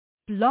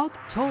Blog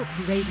Talk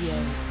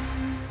Radio.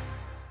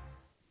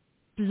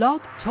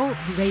 Blog Talk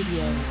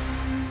Radio.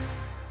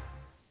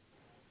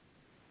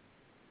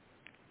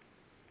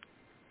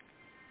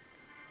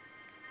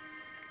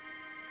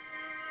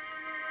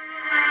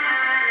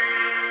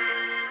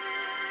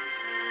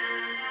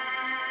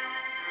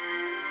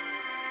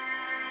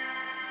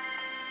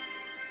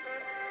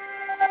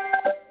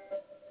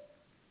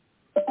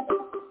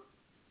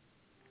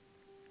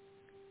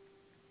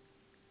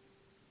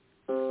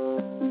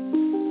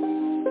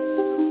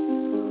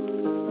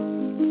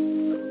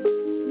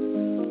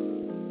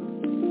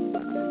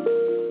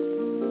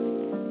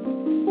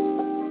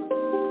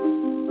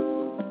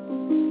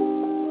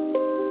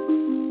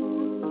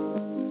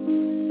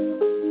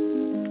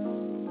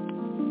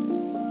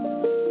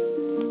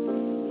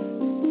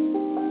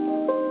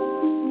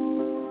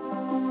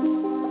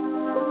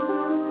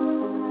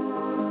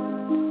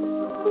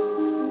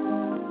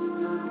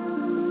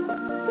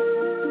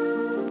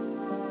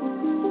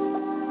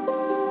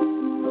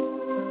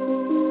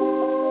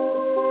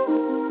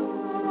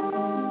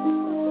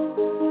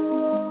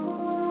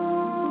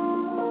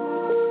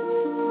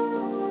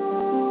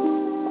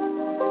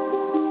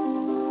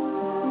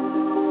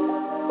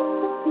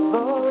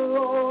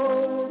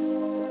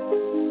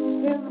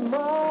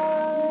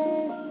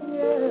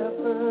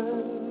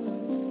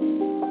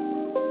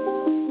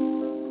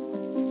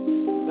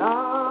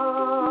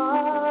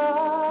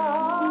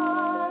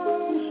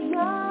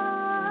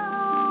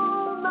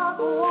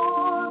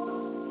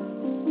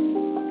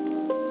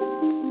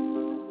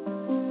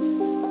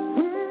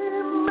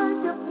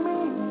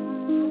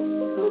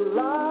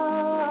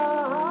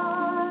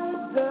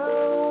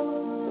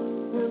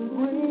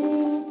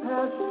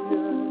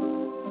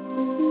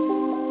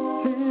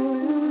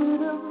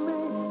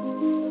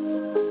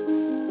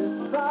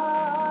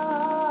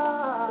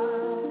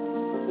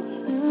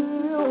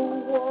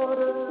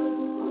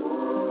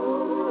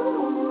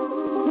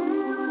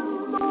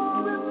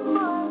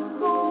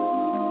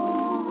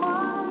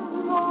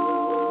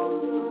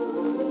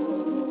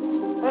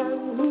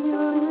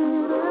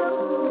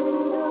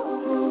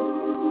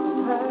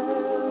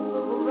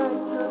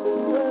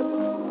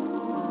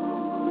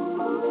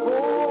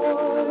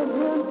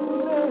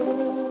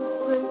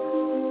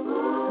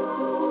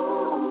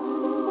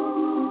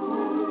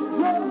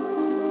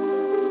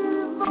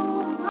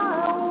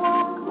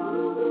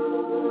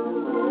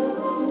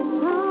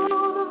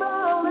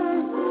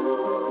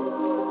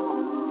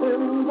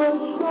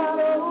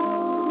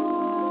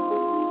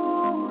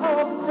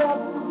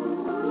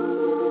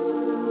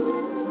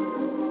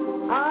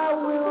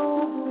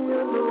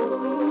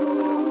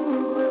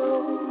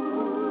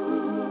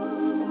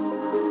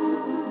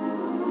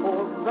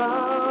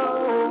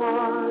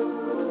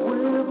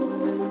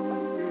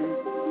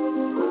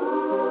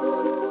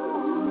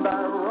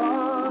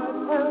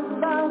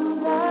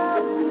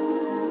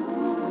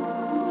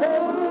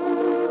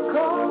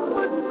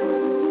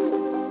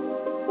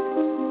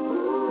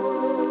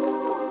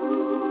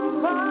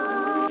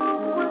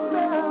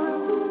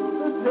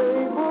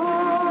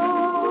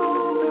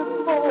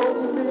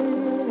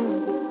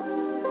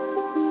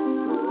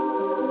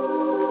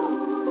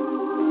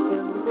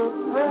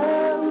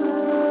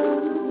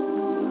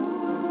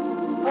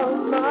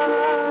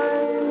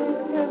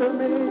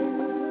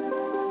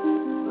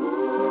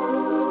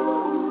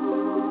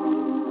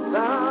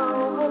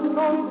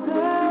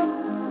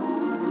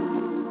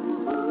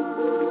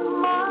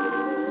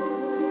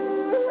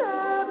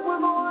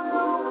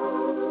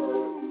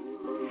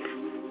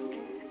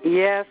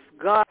 Yes,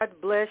 God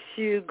bless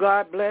you,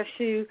 God bless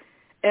you,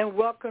 and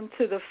welcome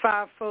to the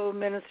Fivefold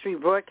Ministry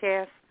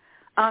broadcast.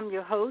 I'm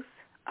your host,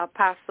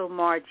 Apostle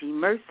Margie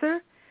Mercer,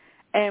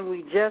 and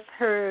we just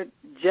heard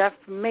Jeff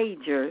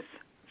Major's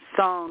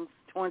Psalms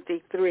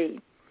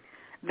 23.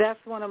 That's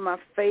one of my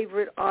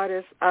favorite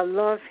artists. I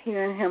love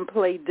hearing him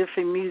play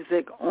different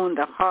music on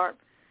the harp.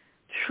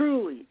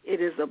 Truly, it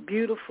is a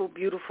beautiful,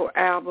 beautiful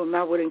album.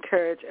 I would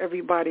encourage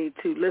everybody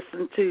to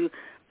listen to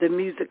the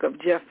music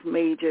of Jeff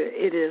Major.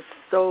 It is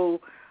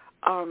so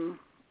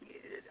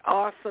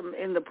awesome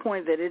in the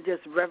point that it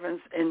just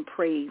reverence and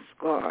praise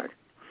God.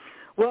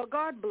 Well,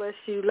 God bless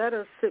you. Let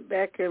us sit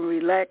back and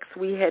relax.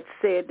 We had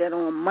said that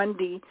on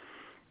Monday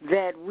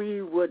that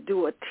we would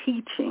do a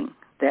teaching,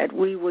 that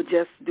we would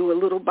just do a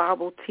little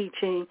Bible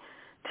teaching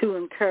to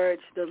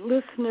encourage the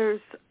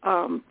listeners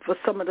for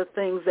some of the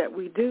things that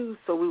we do.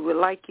 So we would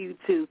like you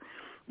to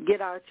get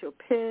out your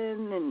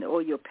pen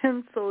or your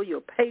pencil,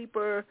 your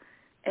paper,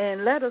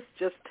 and let us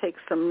just take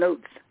some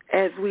notes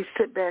as we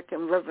sit back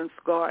and reverence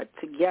God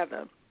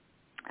together.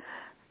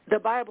 The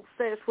Bible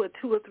says where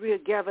two or three are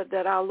gathered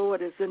that our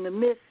Lord is in the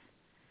midst,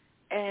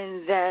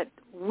 and that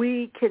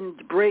we can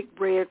break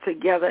bread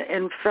together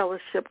in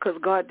fellowship because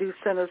God do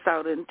send us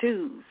out in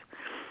twos.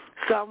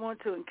 So I want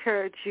to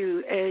encourage you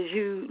as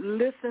you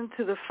listen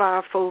to the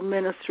Fivefold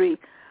Ministry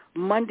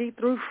Monday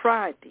through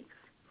Fridays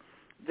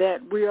that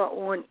we are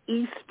on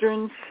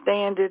Eastern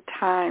Standard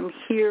Time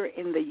here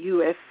in the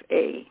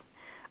USA.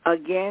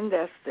 Again,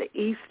 that's the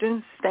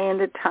Eastern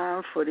Standard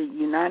Time for the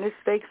United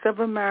States of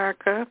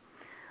America.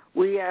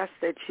 We ask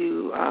that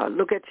you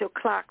look at your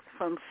clocks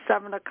from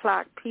 7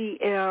 o'clock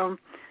p.m.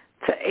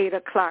 to 8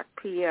 o'clock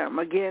p.m.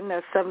 Again,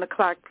 that's 7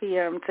 o'clock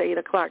p.m. to 8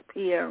 o'clock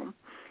p.m.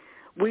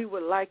 We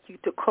would like you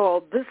to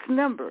call this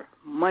number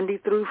Monday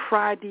through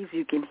Fridays.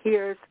 You can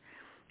hear us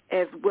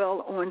as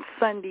well on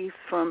Sundays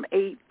from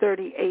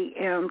 8:30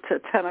 a.m. to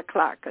 10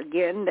 o'clock.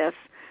 Again, that's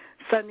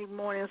Sunday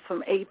mornings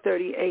from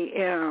 8:30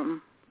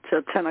 a.m.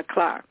 to 10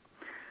 o'clock.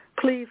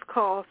 Please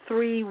call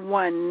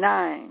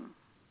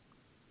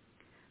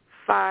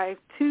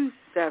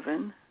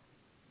 319-527-6036.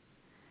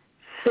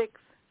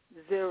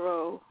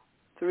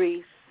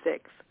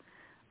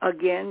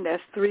 Again,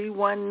 that's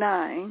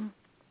 319-527-6036.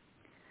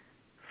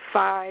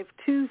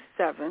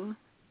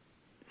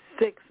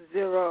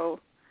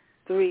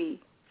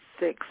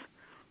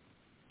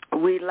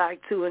 We'd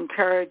like to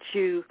encourage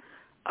you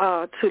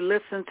to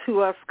listen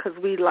to us because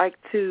we like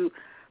to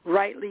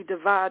rightly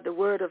divide the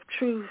word of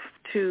truth,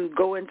 to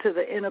go into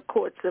the inner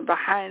courts and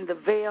behind the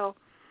veil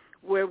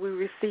where we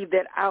receive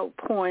that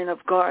outpouring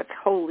of God's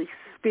Holy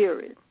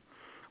Spirit.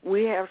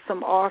 We have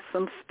some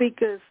awesome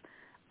speakers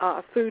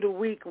through the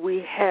week. We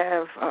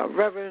have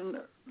Reverend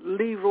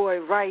Leroy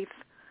Rice,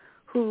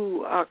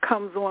 who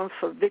comes on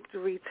for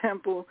Victory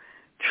Temple.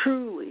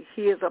 Truly,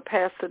 he is a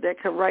pastor that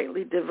can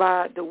rightly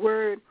divide the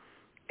word,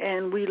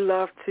 and we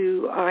love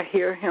to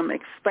hear him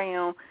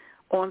expound.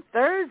 On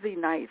Thursday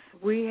nights,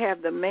 we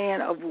have the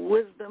man of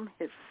wisdom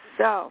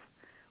himself.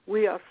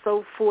 We are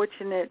so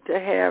fortunate to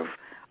have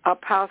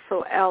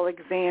Apostle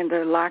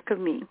Alexander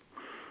Lockamy.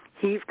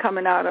 He's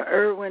coming out of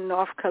Irwin,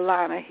 North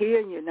Carolina, here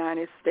in the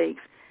United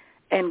States,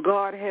 and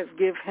God has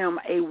given him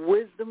a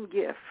wisdom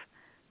gift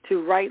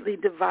to rightly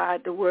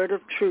divide the word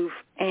of truth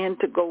and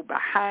to go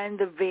behind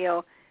the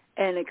veil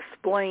and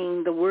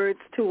explain the words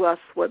to us,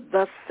 what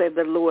thus said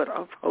the Lord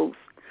of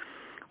hosts.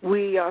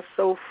 We are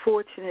so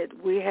fortunate.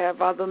 We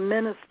have other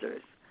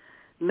ministers,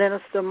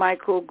 Minister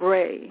Michael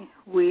Gray.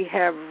 We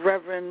have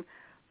Reverend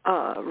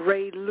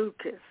Ray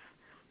Lucas.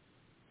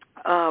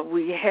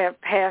 We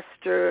have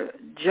Pastor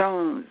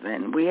Jones,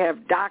 and we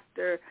have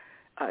Dr.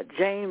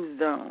 James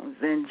Jones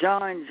and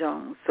John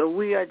Jones. So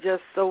we are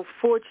just so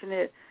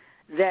fortunate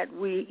that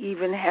we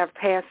even have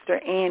Pastor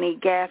Annie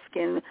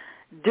Gaskin,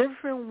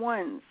 different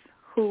ones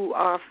who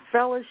are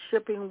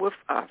fellowshipping with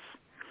us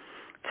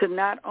to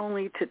not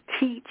only to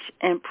teach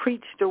and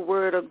preach the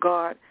word of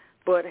God,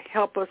 but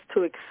help us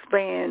to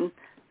expand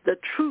the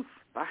truth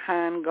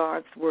behind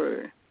God's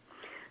word.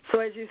 So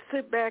as you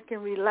sit back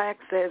and relax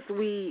as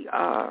we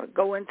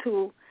go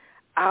into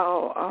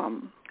our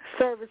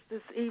service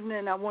this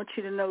evening, I want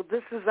you to know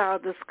this is our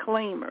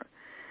disclaimer,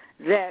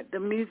 that the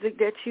music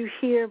that you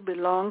hear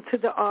belongs to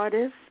the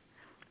artist.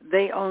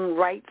 They own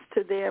rights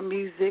to their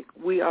music.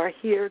 We are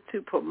here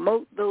to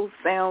promote those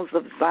sounds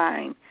of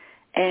Zion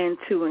and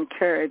to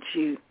encourage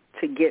you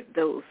to get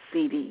those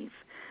CDs.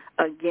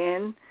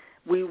 Again,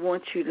 we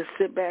want you to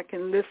sit back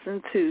and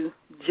listen to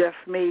Jeff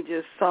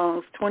Major's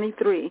Songs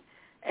 23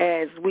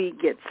 as we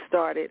get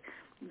started.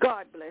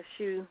 God bless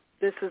you.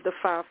 This is the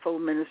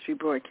Fivefold Ministry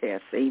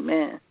broadcast.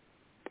 Amen.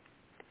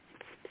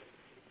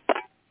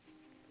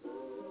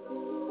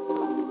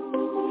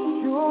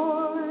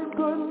 Your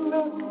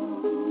goodness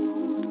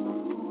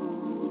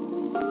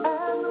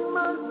and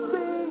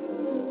mercy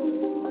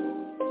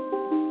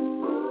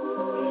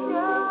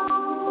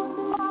shall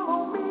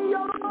follow me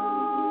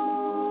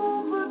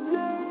all the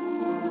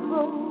days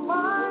of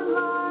my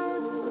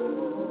life,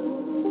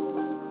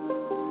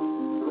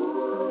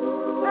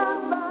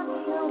 and I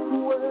shall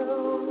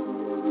dwell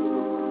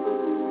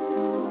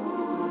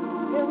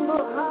in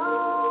the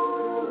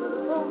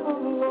house of the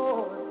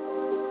Lord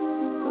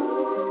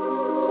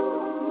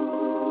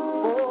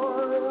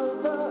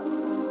forever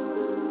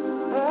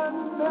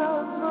and ever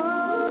and ever.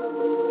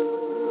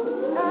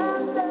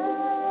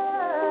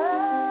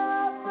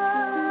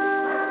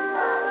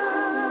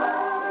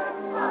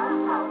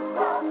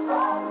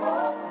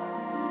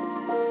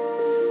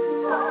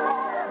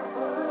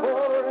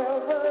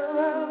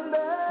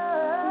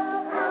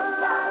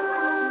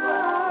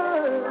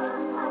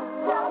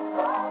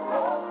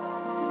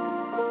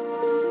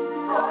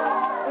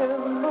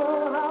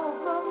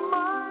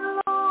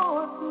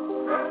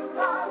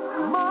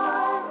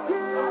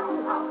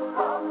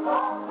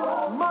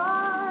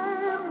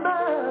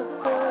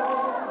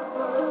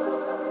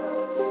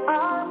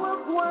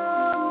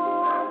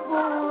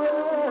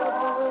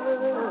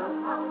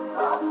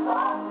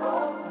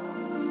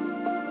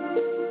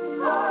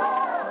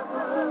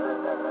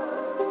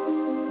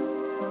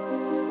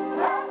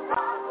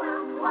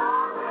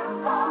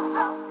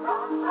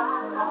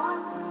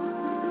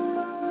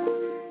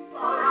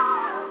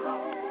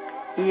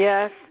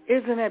 Yes,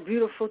 isn't it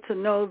beautiful to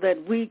know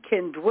that we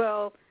can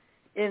dwell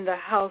in the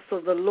house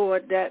of the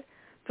Lord, that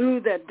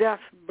through the death,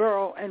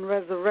 burial, and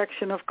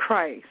resurrection of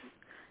Christ,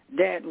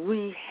 that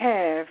we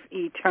have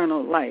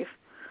eternal life.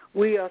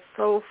 We are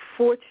so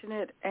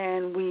fortunate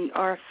and we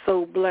are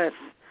so blessed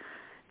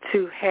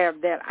to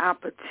have that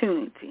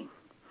opportunity.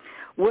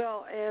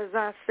 Well, as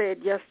I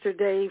said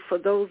yesterday, for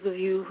those of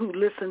you who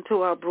listen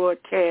to our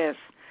broadcast,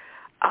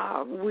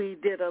 we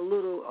did a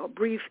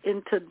brief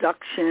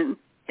introduction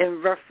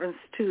in reference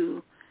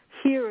to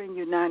here in the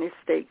United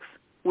States,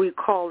 we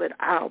call it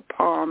our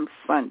Palm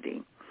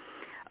Sunday.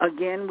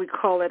 Again, we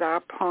call it our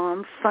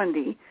Palm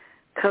Sunday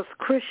because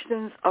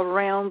Christians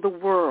around the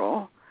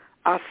world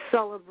are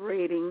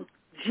celebrating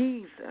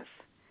Jesus'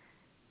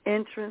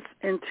 entrance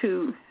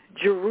into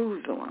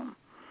Jerusalem.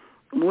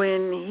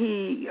 When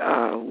he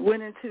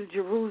went into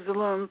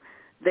Jerusalem,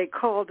 they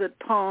called it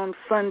Palm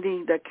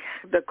Sunday.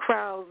 The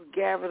crowds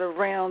gathered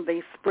around.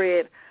 They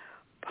spread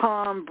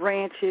palm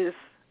branches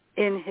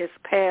in his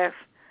path.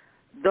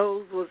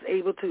 Those was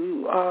able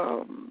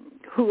to,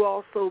 who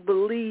also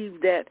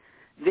believed that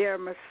their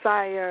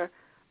Messiah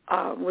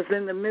was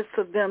in the midst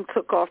of them,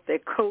 took off their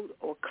coat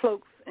or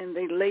cloaks, and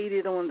they laid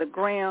it on the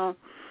ground,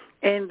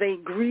 and they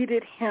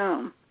greeted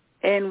him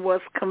and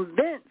was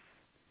convinced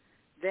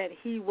that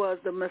he was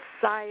the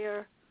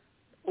Messiah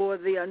or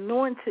the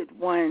anointed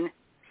one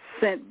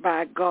sent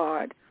by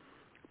God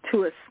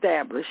to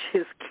establish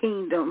his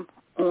kingdom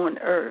on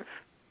earth.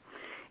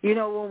 You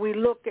know, when we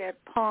look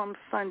at Palm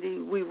Sunday,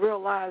 we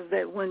realize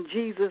that when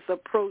Jesus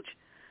approached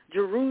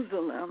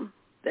Jerusalem,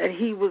 that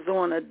he was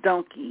on a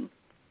donkey.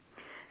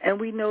 And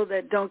we know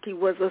that donkey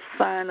was a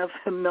sign of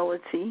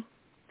humility,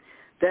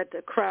 that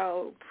the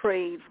crowd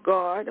praised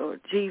God or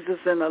Jesus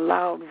in a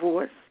loud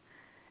voice.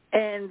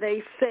 And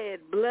they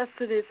said,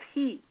 "Blessed is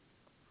he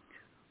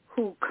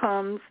who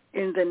comes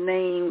in the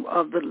name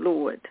of the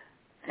Lord."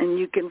 And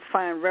you can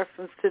find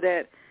reference to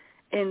that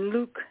in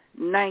Luke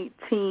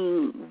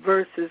 19,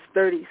 verses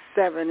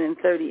 37 and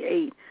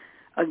 38.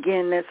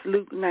 Again, that's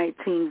Luke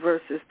 19,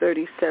 verses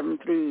 37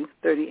 through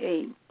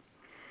 38.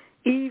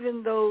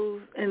 Even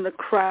those in the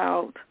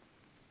crowd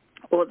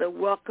or the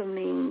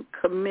welcoming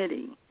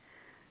committee,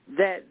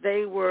 that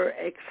they were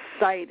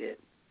excited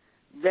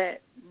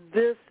that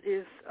this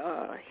is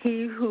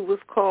he who was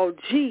called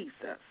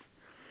Jesus,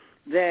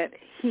 that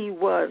he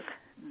was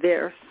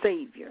their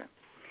Savior.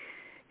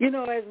 You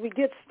know, as we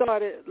get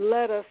started,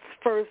 let us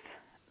first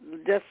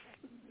just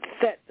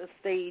set the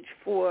stage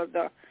for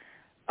the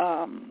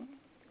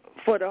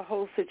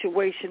whole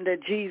situation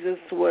that Jesus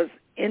was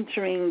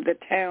entering the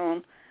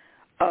town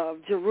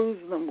of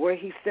Jerusalem, where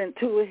he sent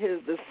two of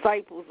his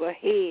disciples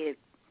ahead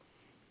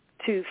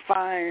to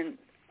find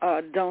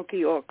a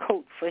donkey or a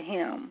coat for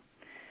him.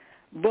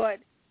 But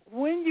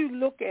when you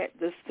look at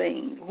this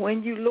thing,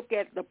 when you look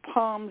at the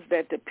palms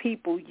that the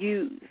people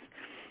use,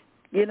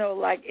 you know,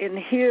 like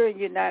here in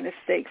the United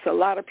States, a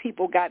lot of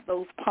people got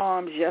those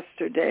palms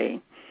yesterday.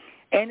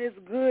 And it's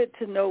good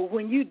to know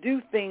when you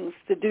do things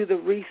to do the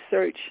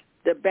research,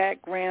 the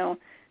background,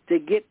 to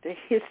get the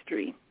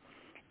history,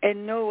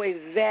 and know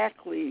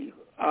exactly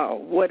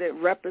what it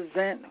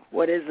represents,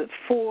 what is it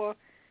for,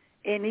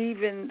 and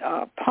even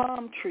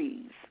palm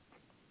trees.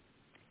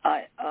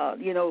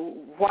 You know,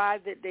 why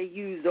did they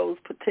use those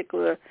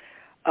particular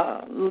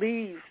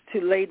leaves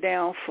to lay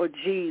down for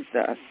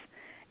Jesus?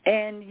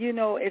 And, you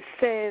know, it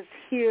says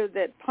here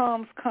that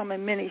palms come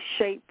in many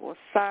shapes or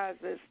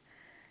sizes,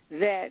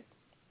 that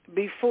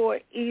before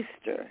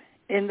Easter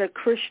in the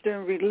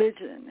Christian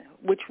religion,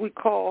 which we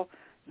call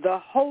the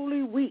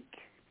Holy Week,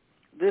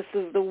 this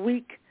is the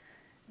week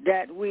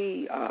that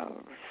we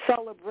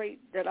celebrate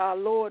that our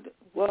Lord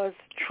was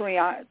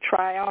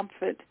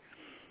triumphant,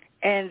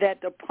 and that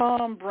the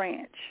palm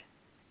branch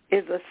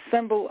is a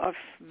symbol of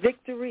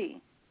victory,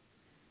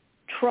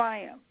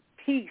 triumph,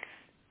 peace,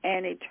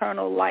 and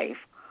eternal life.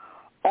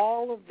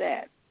 All of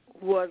that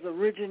was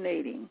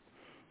originating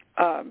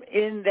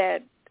in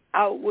that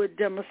outward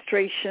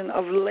demonstration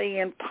of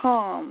laying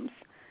palms,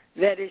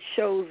 that it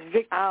shows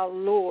our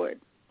Lord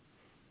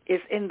is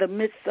in the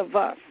midst of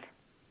us.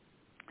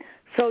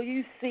 So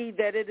you see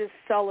that it is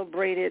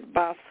celebrated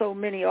by so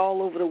many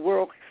all over the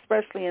world,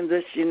 especially in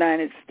this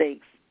United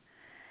States.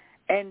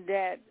 And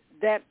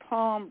that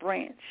palm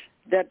branch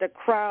that the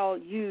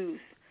crowd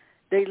used,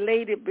 they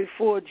laid it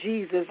before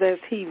Jesus as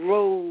he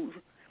rode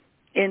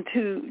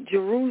into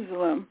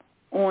Jerusalem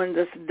on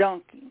this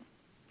donkey.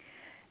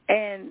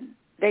 And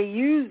they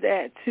used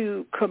that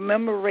to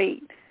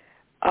commemorate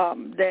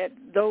that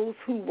those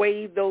who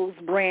waved those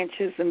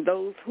branches and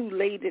those who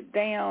laid it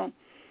down,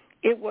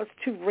 it was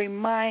to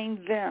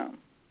remind them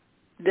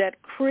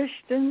that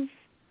Christians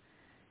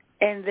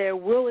and their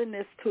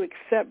willingness to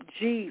accept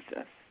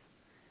Jesus,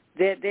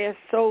 that their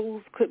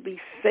souls could be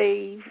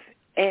saved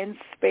and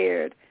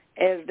spared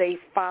as they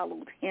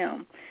followed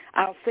him.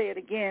 I'll say it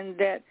again,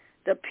 that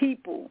the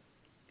people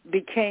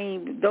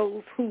became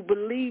those who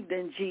believed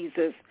in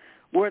Jesus,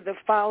 were the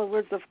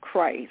followers of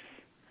Christ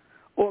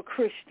or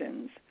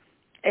Christians,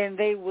 and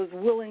they was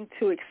willing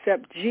to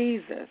accept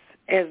Jesus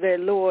as their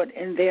Lord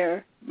and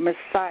their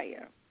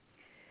Messiah.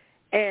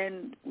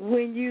 And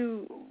when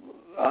you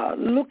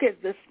look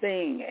at this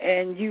thing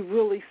and you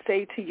really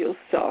say to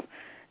yourself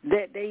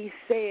that they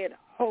said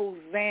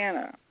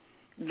Hosanna,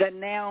 the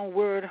noun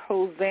word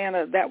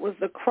Hosanna, that was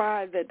the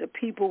cry that the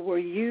people were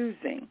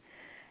using,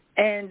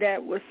 and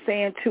that was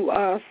saying to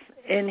us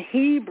in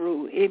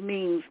Hebrew, it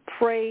means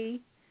pray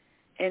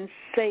and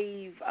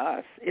save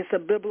us. It's a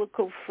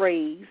biblical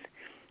phrase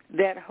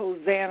that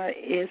Hosanna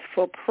is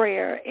for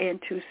prayer and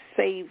to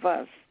save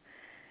us,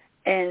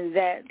 and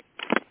that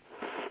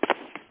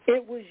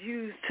it was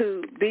used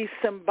to be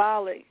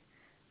symbolic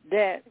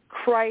that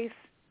Christ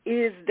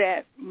is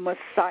that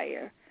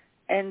Messiah,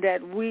 and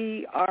that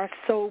we are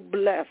so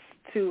blessed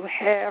to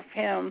have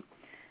him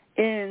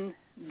in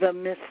the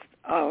midst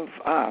of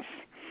us.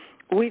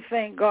 We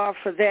thank God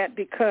for that,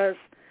 because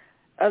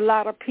a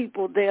lot of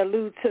people, they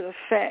allude to the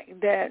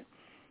fact that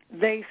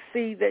they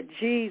see that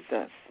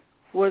Jesus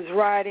was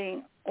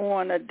riding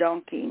on a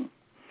donkey,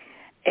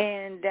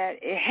 and that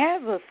it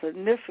has a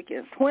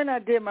significance. When I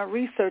did my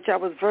research, I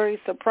was very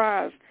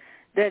surprised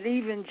that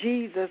even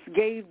Jesus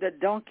gave the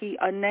donkey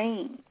a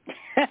name.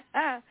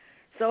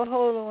 So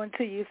hold on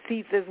to your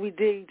seats as we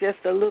dig just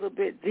a little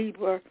bit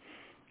deeper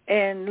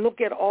and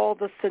look at all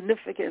the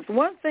significance.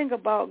 One thing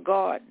about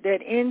God,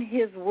 that in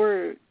his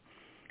word,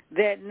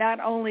 that not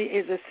only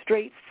is it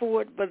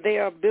straightforward, but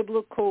there are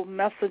biblical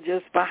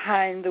messages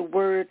behind the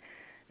word,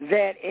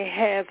 that it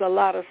has a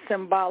lot of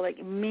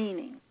symbolic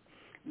meaning,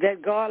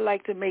 that God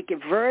likes to make it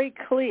very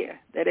clear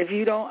that if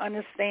you don't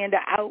understand the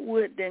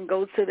outward, then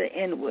go to the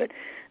inward.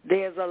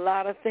 There's a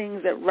lot of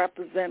things that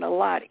represent a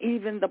lot,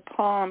 even the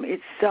palm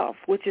itself,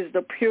 which is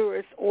the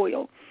purest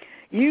oil.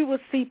 You will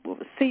see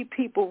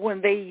people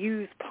when they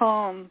use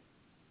palm,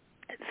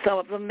 some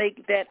of them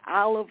make that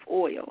olive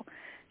oil.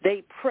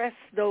 They press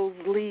those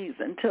leaves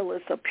until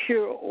it's a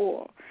pure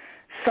oil.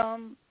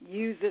 Some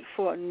use it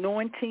for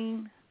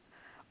anointing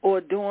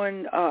or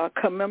doing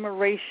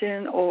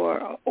commemoration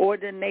or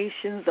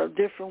ordinations of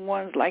different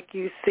ones, like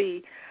you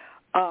see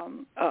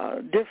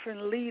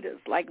different leaders,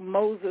 like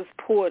Moses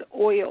poured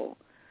oil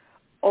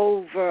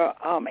over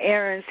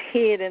Aaron's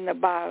head in the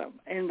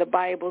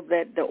Bible,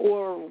 that the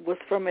oil was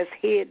from his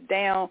head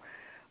down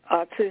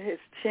to his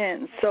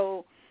chin.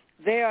 So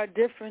there are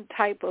different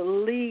type of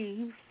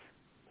leaves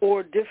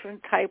or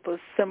different type of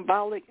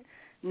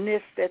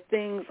symbolicness that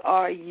things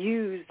are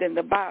used in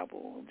the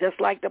Bible. Just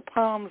like the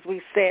palms,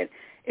 we said,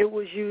 it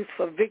was used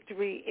for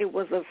victory. It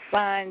was a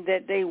sign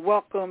that they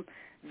welcomed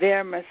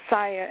their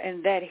Messiah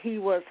and that he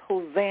was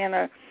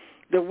Hosanna,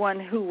 the one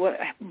who would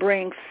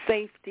bring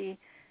safety,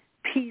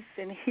 peace,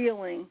 and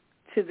healing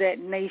to that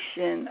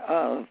nation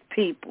of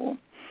people.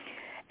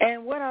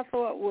 And what I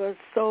thought was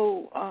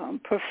so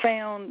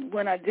profound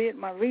when I did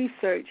my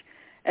research,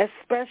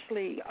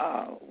 especially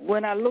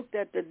when I looked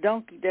at the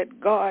donkey that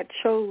God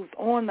chose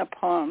on the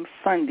Palm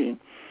Sunday,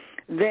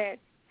 that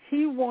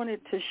he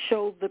wanted to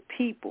show the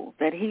people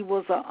that he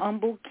was a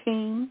humble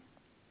king.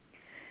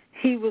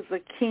 He was a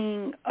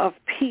king of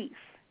peace.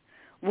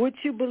 Would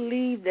you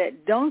believe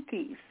that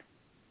donkeys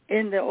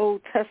in the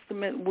Old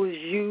Testament was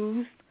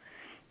used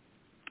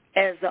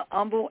as a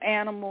humble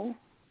animal,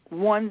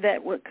 one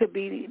that could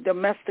be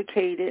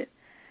domesticated,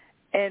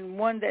 and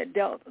one that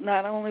dealt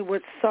not only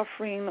with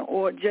suffering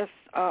or just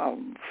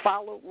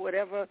followed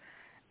whatever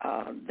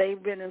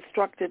they've been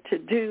instructed to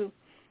do,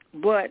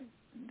 but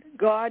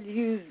God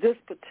used this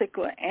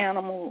particular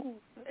animal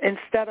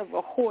instead of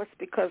a horse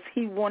because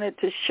he wanted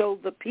to show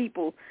the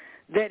people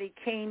that he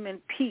came in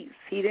peace.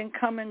 He didn't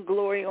come in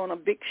glory on a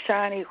big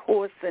shiny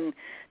horse and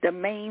the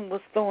mane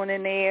was thrown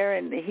in the air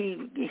and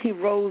he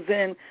rose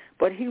in,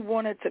 but he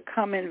wanted to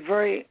come in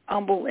very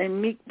humble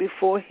and meek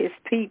before his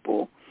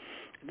people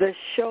to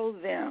show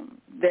them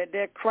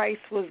that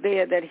Christ was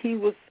there, that he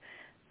was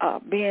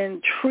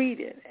being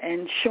treated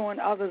and showing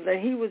others that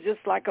he was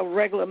just like a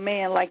regular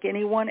man like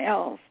anyone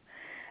else,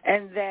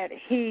 and that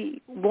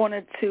he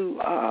wanted to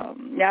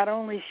not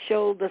only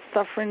show the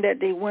suffering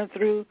that they went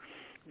through,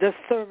 the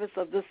service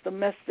of this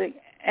domestic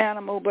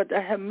animal, but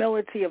the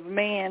humility of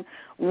man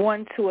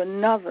one to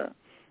another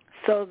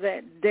so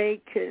that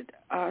they could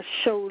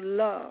show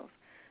love.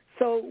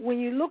 So when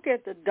you look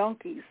at the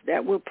donkeys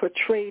that were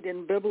portrayed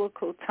in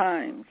biblical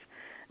times,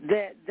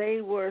 that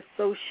they were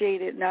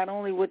associated not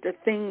only with the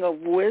thing of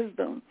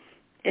wisdom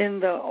in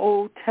the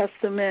Old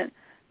Testament,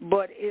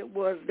 but it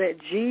was that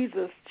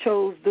Jesus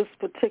chose this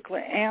particular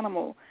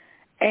animal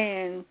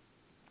and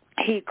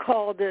he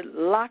called it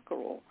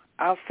Lockerel.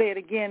 I'll say it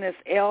again, it's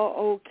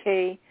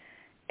Lokael.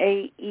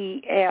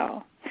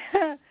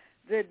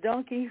 The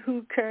donkey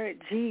who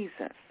carried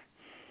Jesus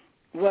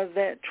was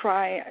that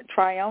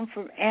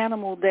triumphant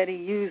animal that he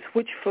used,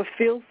 which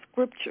fulfilled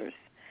scriptures,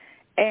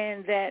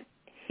 and that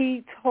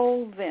he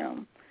told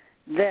them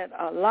that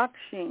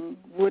Lakshmi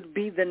would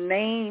be the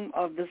name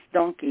of this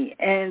donkey,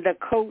 and the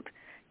coat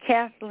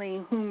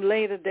Kathleen, whom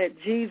later that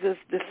Jesus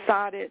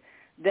decided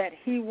that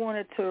he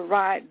wanted to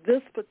ride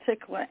this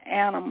particular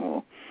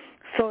animal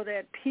so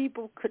that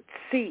people could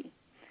see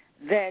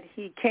that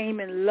he came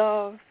in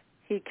love,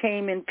 he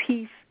came in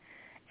peace,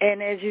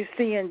 and as you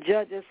see in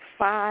Judges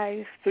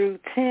 5 through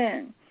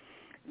 10,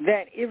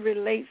 that it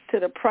relates to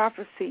the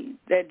prophecy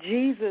that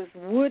Jesus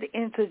would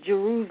enter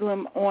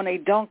Jerusalem on a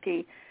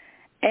donkey,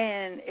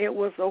 and it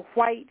was a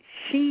white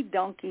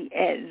she-donkey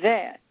at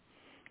that.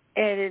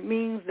 And it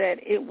means that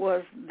it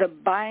was the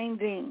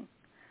binding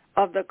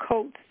of the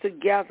coats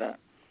together,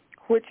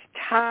 which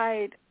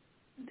tied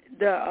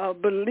the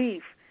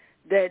belief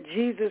that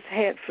Jesus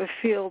had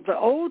fulfilled the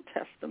Old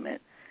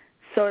Testament,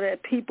 so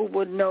that people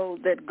would know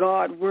that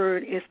God's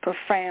word is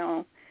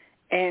profound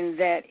and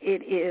that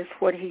it is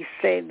what he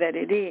said that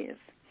it is.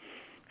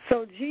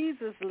 So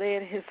Jesus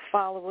led his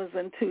followers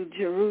into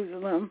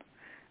Jerusalem,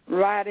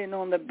 riding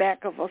on the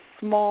back of a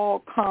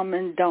small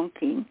common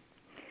donkey,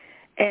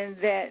 and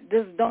that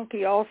this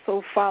donkey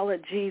also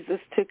followed Jesus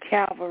to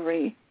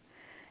Calvary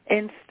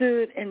and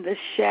stood in the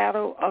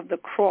shadow of the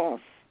cross,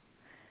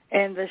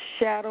 and the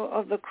shadow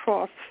of the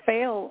cross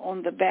fell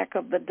on the back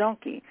of the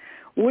donkey.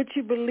 Would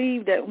you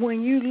believe that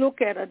when you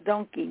look at a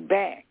donkey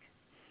back,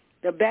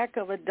 the back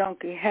of a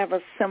donkey have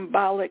a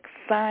symbolic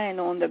sign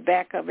on the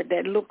back of it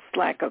that looks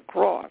like a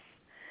cross?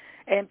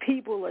 And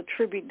people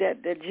attribute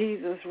that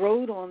Jesus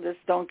rode on this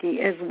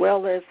donkey, as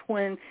well as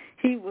when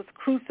he was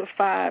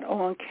crucified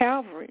on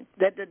Calvary,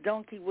 that the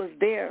donkey was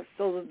there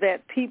so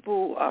that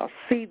people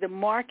see the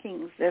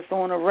markings that's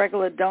on a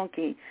regular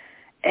donkey,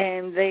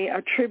 and they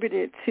attribute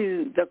it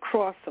to the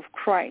cross of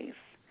Christ.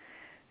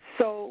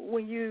 So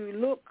when you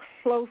look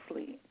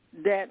closely,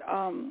 that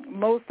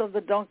most of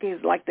the donkeys,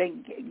 like they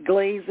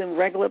graze in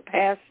regular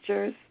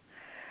pastures,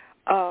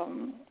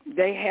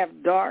 they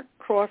have dark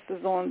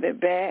crosses on their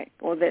back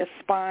or their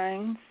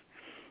spines,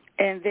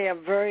 and they are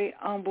very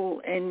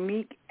humble and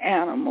meek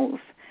animals.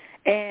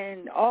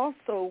 And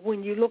also,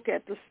 when you look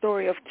at the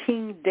story of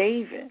King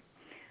David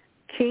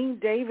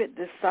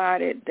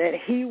decided that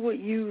he would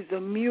use a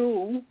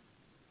mule,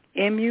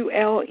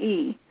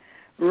 M-U-L-E,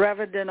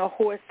 rather than a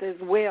horse as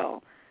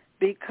well,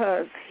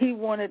 because he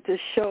wanted to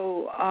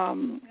show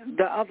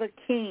the other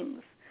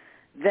kings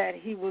that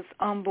he was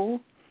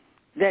humble,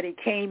 that he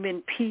came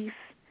in peace,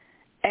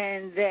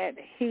 and that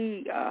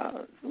he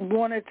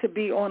wanted to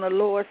be on a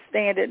lower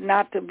standard,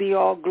 not to be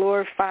all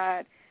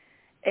glorified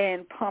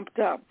and pumped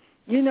up.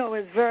 You know,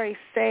 it's very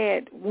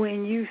sad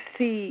when you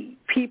see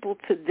people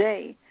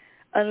today,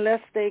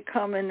 unless they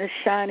come in the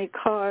shiny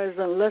cars,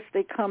 unless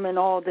they come in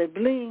all their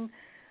bling,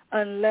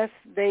 unless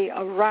they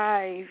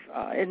arrive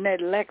in that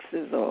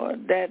Lexus or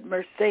that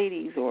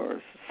Mercedes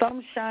or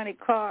some shiny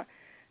car,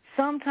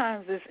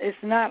 sometimes it's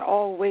not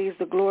always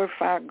to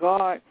glorify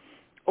God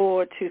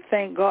or to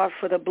thank God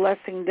for the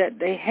blessing that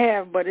they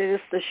have, but it is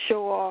to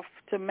show off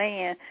to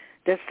man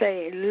to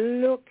say,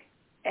 look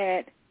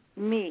at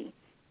me.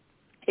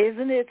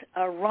 Isn't it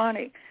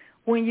ironic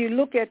when you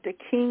look at the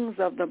kings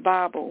of the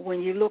Bible,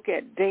 when you look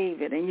at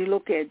David and you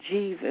look at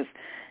Jesus,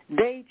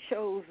 they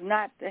chose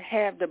not to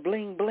have the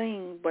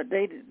bling-bling, but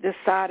they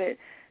decided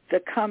to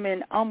come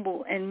in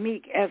humble and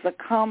meek as a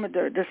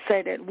commodore, to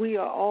say that we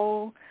are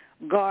all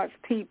God's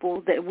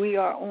people, that we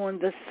are on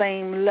the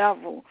same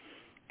level,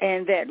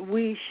 and that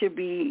we should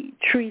be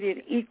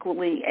treated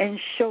equally and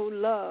show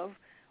love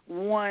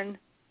one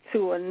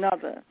to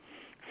another.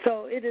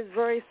 So it is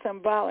very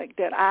symbolic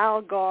that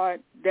our God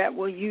that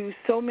will use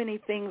so many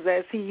things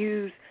as he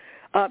used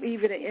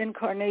even the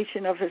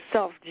incarnation of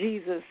himself,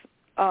 Jesus,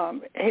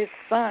 his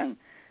son,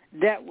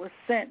 that was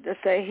sent to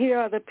say, here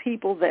are the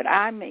people that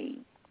I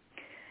made,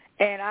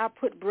 and I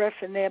put breath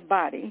in their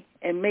body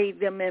and made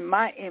them in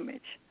my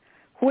image.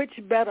 Which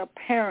better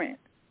parent,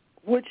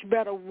 which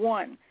better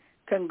one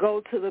can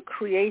go to the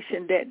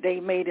creation that they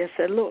made and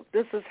say, look,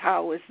 this is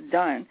how it's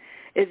done.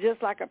 It's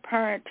just like a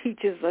parent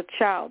teaches a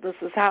child. This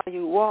is how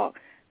you walk.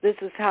 This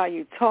is how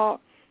you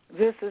talk.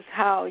 This is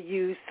how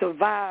you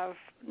survive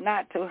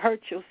not to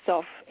hurt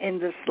yourself in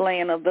this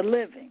land of the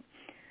living.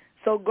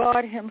 So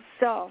God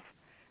himself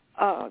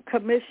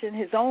commissioned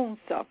his own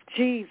self,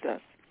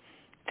 Jesus,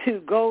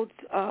 to go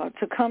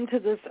to come to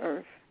this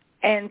earth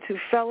and to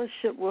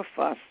fellowship with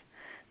us,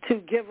 to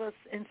give us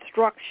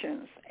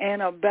instructions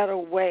and a better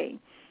way,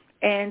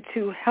 and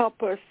to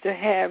help us to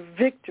have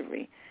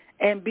victory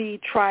and be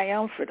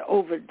triumphant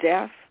over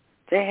death,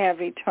 to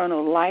have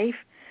eternal life,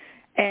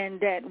 and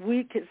that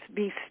we could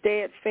be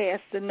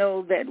steadfast to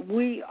know that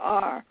we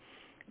are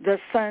the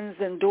sons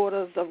and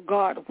daughters of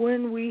God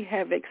when we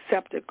have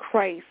accepted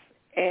Christ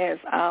as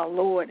our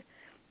Lord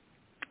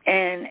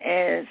and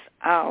as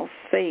our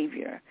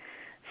Savior.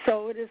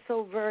 So it is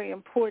so very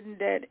important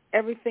that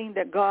everything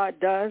that God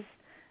does,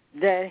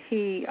 that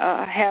he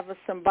have a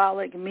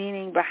symbolic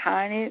meaning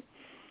behind it,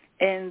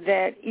 and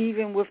that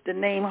even with the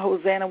name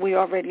Hosanna, we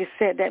already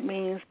said that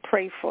means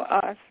pray for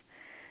us.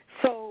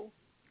 So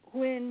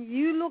when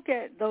you look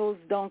at those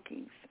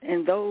donkeys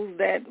and those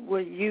that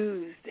were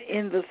used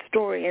in the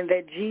story, and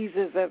that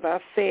Jesus, as I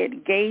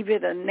said, gave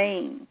it a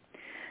name,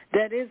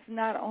 that is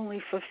not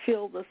only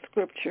fulfill the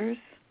scriptures,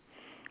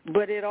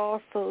 but it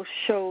also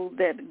showed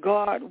that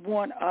God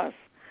wants us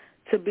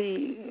to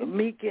be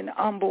meek and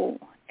humble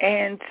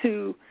and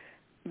to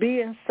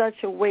be in such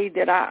a way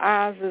that our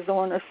eyes is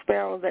on a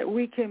sparrow, that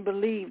we can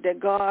believe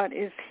that God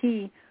is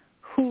he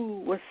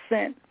who was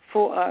sent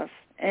for us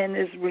and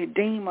is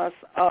redeem us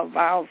of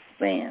our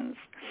sins.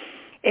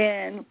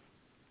 And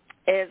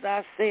as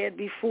I said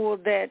before,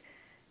 that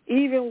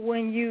even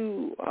when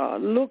you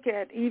look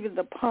at even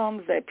the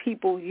palms that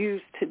people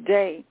use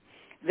today,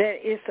 that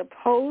is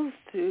supposed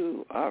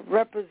to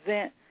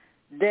represent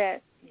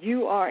that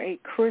you are a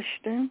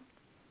Christian,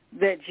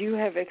 that you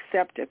have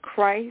accepted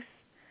Christ,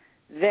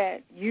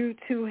 that you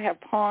too have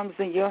palms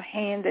in your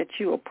hand, that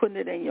you are putting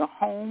it in your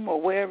home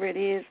or wherever it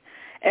is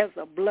as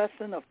a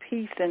blessing of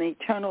peace and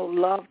eternal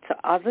love to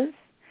others,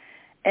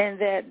 and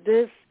that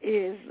this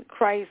is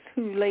Christ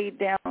who laid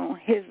down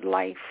his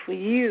life for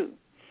you.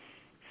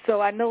 So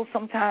I know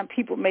sometimes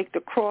people make the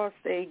cross,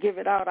 they give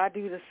it out. I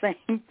do the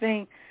same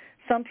thing.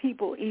 Some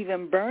people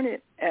even burn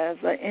it as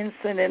an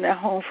incense in their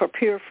home for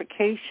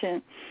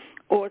purification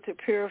or to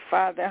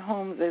purify their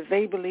homes as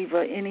they believe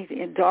or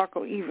anything dark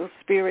or evil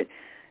spirit,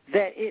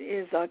 that it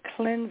is a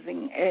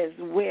cleansing as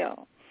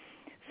well.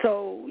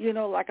 So,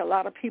 like a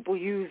lot of people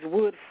use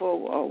wood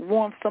for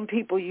warmth, some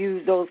people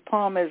use those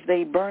palm as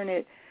they burn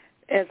it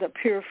as a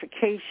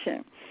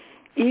purification.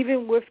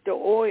 Even with the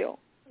oil,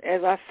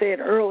 as I said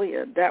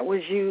earlier, that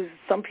was used,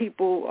 some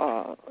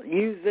people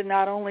use it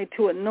not only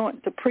to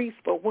anoint the priest,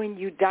 but when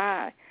you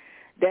die,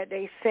 that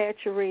they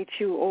saturate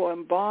you or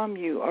embalm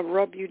you or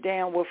rub you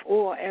down with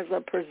oil as a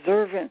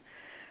preservant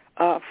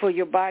for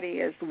your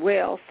body as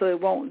well, so it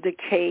won't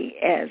decay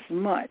as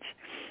much.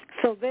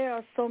 So there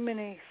are so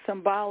many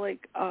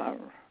symbolic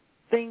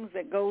things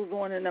that goes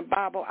on in the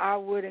Bible. I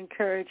would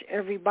encourage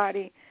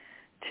everybody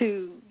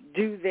to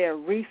do their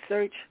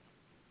research.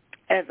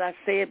 As I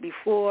said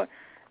before,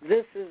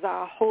 this is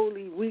our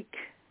Holy Week.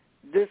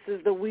 This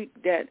is the week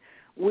that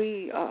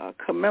we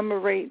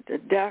commemorate the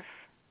death,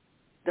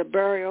 the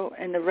burial,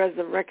 and the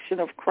resurrection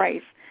of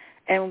Christ,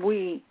 and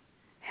we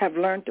have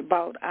learned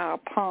about our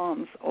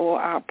palms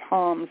or our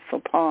palms for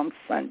Palm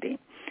Sunday.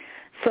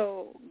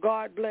 So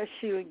God bless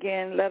you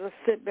again. Let us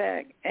sit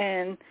back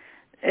and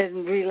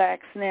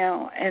relax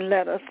now, and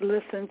let us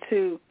listen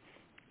to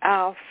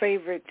our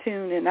favorite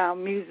tune and our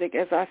music.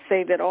 As I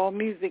say, that all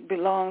music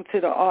belongs to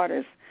the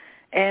artist,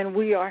 and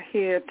we are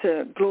here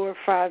to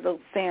glorify those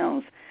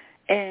sounds.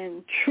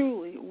 And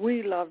truly,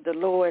 we love the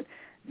Lord,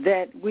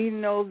 that we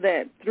know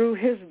that through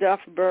his death,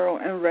 burial,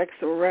 and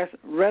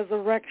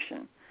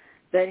resurrection,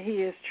 that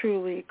he is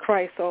truly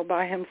Christ all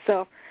by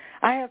himself.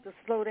 I have to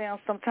slow down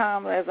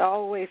sometimes. As I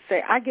always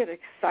say, I get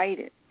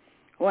excited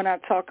when I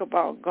talk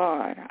about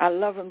God. I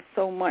love him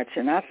so much,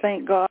 and I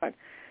thank God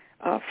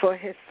for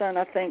his son.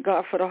 I thank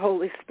God for the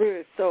Holy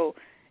Spirit. So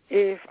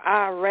if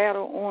I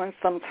rattle on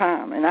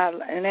sometime, and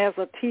as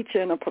a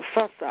teacher and a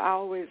professor, I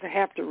always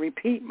have to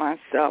repeat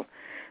myself.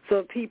 So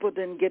if people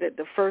didn't get it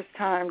the first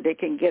time, they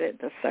can get it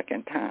the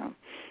second time.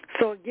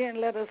 So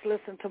again, let us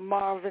listen to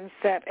Marvin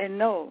Sapp and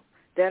know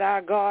that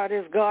our God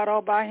is God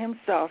all by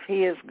himself.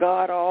 He is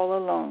God all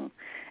alone.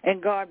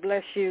 And God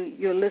bless you.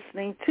 You're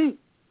listening to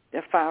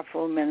the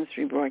Fivefold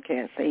Ministry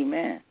broadcast.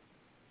 Amen.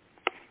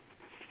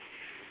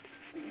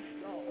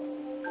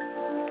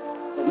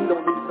 We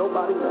don't need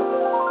nobody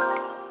else.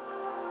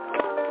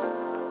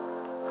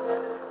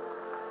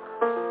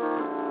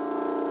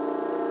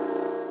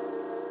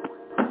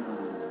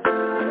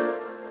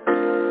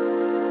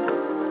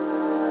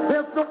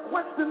 There's no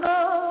question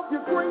of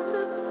your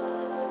greatness,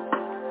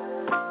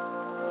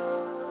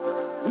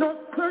 no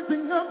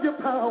searching of your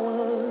power.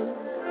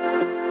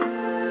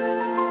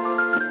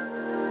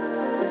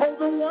 Oh,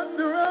 the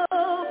wonder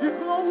of your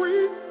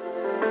glory.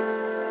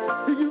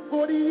 To you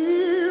 40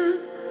 years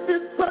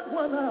is but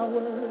 1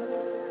 hour.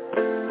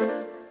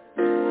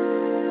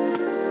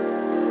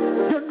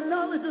 Your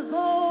knowledge is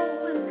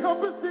all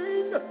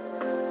encompassing.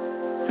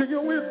 To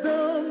your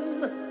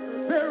wisdom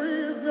there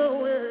is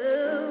no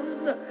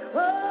end. Oh,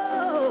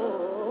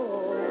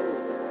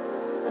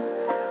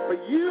 for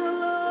you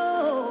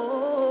alone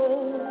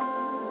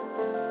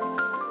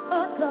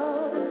are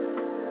God.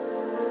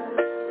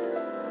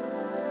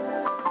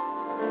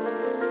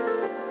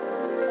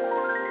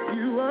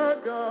 You are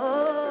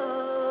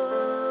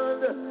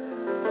God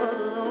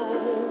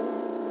alone.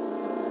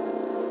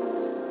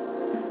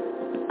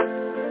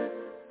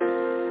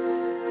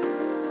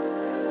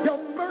 Your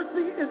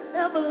mercy is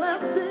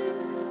everlasting.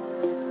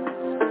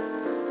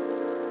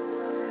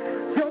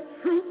 Your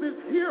truth is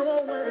here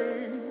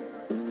always.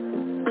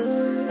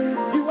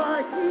 You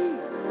are he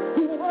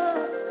who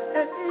was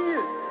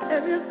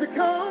and is to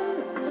come.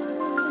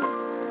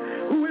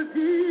 Who is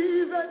he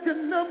that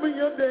can number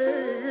your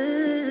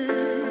days?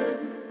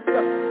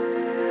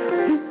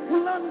 You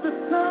flung the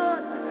sun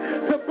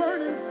to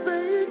burn in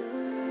space,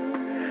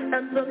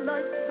 and the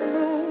night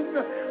moon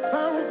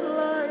found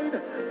light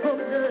from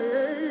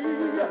day.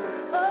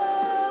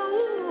 Oh,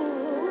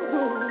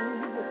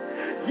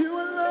 you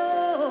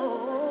alone.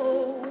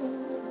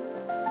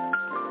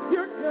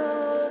 You're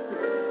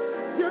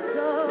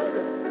God,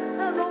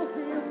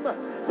 Elohim.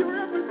 You're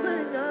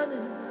everything I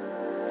need.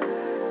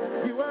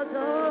 You are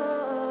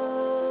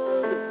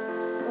God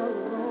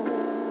alone.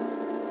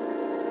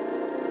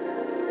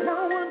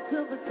 Now unto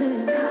the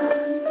King.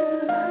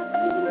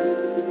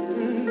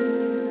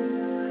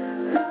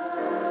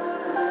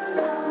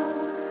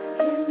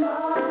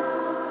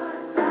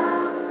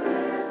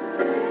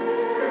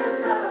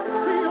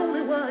 The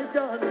only wise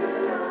God.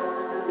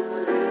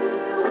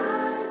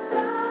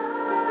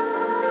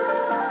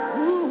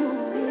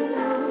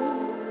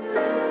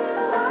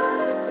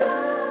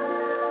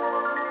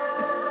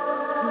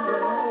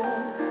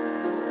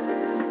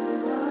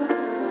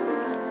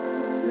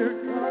 You're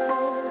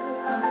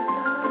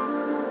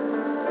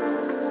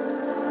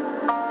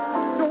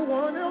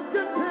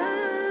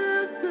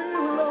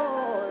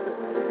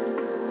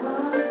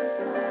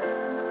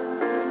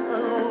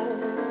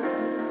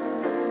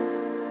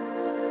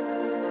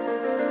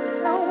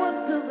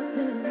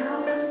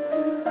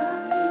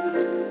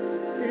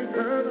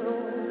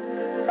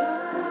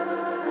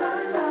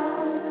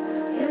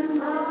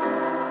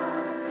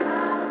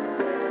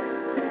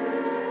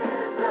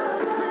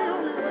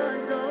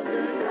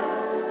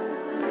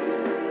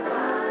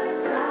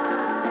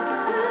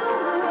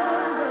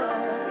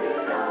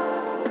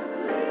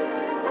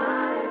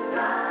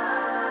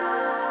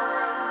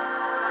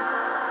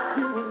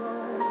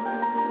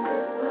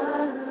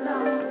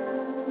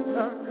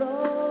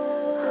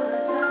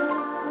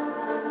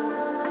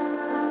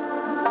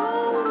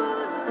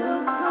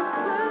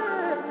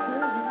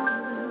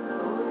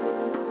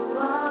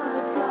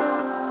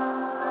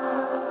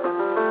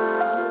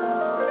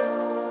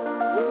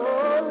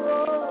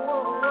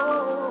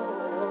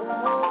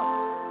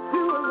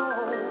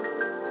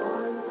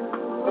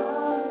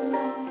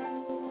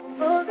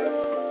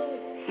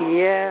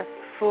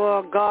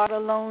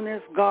alone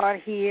is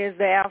God. He is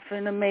the Alpha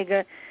and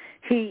Omega.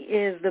 He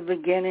is the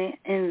beginning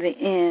and the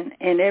end.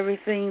 And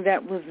everything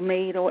that was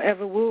made or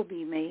ever will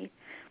be made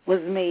was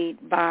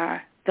made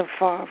by the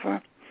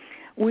Father.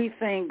 We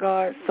thank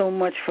God so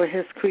much for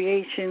his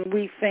creation.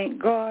 We thank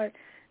God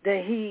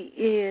that he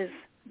is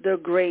the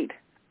great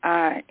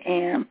I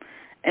am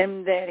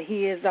and that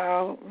he is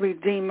our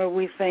Redeemer.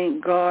 We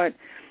thank God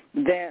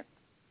that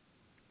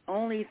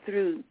only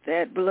through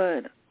that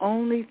blood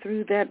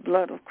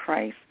of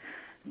Christ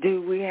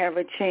do we have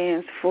a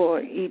chance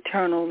for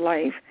eternal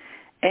life.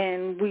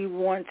 And we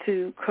want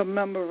to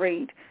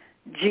commemorate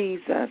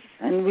Jesus,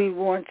 and we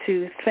want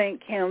to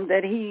thank him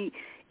that he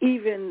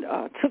even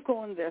took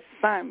on the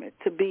assignment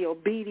to be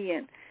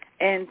obedient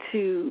and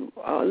to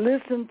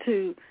listen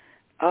to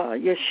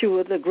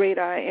Yeshua, the great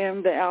I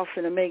am, the Alpha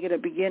and Omega, the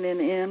beginning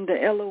and end,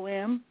 the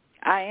Elohim,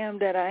 I am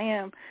that I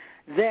am,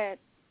 that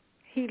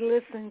he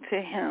listened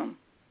to him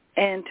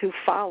and to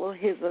follow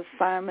his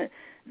assignment.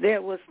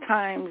 There was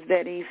times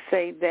that he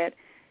said that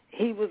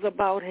he was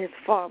about his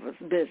Father's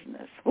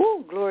business.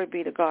 Oh, glory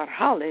be to God.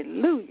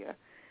 Hallelujah.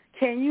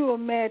 Can you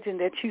imagine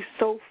that you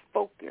so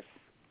focused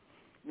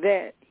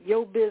that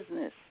your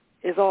business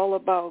is all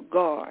about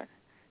God,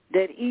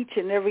 that each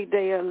and every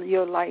day of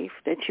your life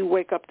that you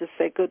wake up to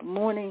say good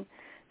morning,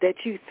 that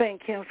you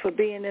thank him for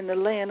being in the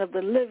land of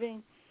the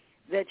living,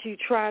 that you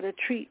try to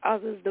treat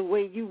others the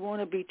way you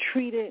want to be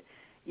treated,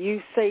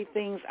 you say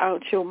things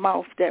out your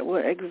mouth that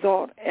will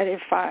exalt,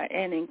 edify,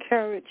 and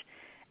encourage,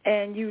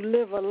 and you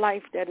live a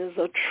life that is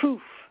a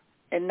truth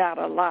and not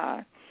a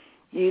lie.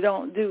 You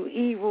don't do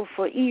evil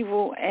for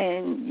evil,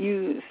 and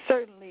you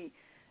certainly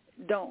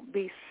don't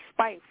be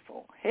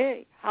spiteful.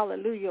 Hey,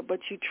 hallelujah, but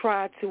you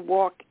try to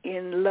walk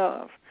in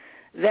love.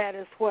 That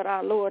is what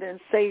our Lord and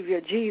Savior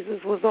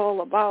Jesus was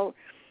all about.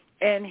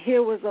 And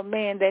here was a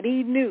man that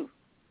he knew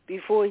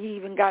before he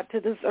even got to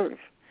this earth,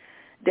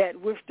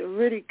 that with the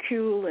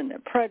ridicule and the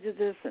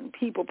prejudice and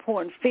people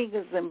pointing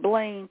fingers and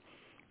blame,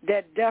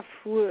 that death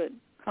would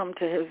come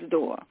to his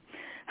door.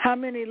 How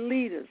many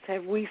leaders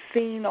have we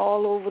seen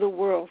all over the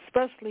world,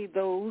 especially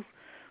those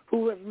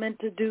who have meant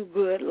to do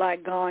good,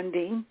 like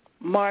Gandhi,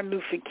 Martin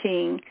Luther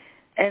King,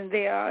 and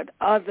there are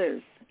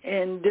others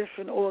in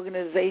different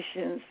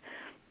organizations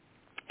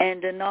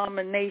and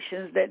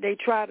denominations that they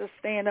try to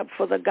stand up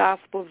for the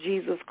gospel of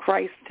Jesus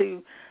Christ,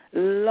 to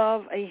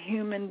love a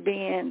human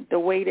being the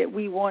way that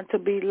we want to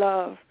be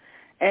loved,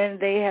 and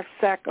they have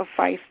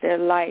sacrificed their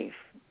life.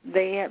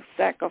 They have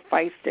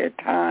sacrificed their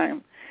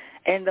time,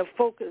 and the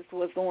focus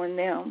was on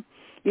them.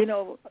 You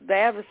know, the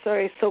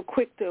adversary is so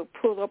quick to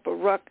pull up a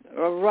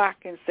rock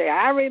and say,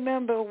 I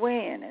remember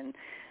when,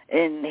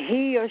 and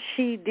he or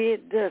she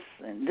did this,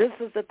 and this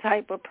is the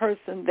type of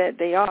person that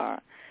they are.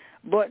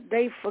 But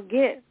they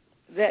forget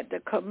that the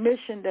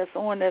commission that's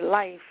on their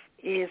life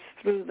is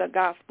through the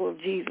gospel of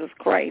Jesus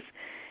Christ,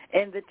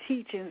 and the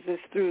teachings is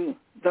through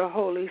the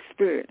Holy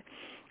Spirit.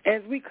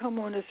 As we come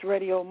on this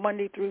radio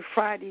Monday through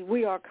Friday,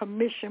 we are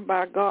commissioned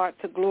by God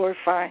to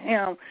glorify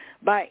him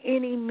by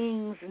any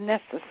means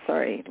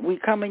necessary. We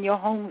come in your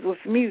homes with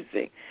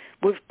music,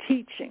 with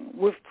teaching,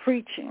 with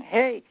preaching,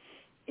 hey,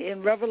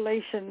 in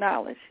revelation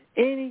knowledge,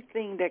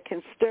 anything that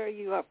can stir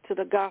you up to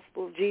the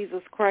gospel of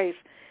Jesus Christ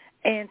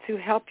and to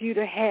help you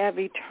to have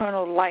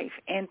eternal life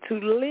and to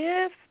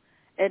live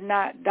and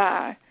not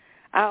die.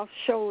 Our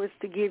show is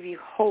to give you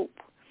hope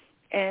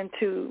and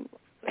to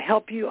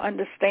help you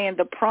understand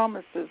the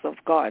promises of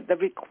God, the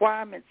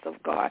requirements of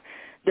God,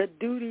 the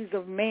duties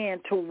of man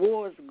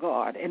towards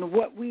God, and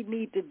what we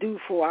need to do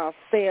for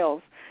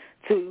ourselves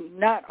to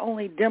not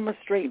only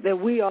demonstrate that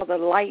we are the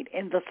light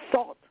and the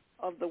salt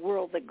of the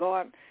world that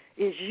God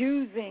is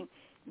using,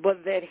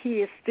 but that he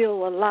is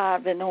still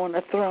alive and on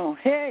the throne.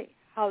 Hey,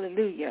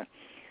 hallelujah.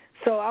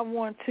 So I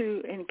want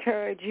to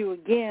encourage you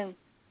again,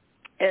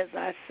 as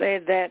I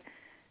said, that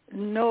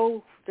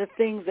know the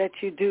things that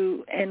you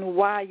do and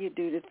why you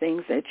do the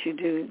things that you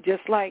do.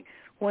 Just like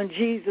when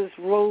Jesus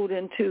rode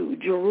into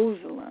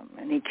Jerusalem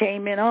and he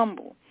came in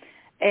humble,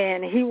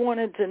 and he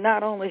wanted to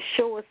not only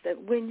show us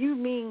that when you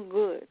mean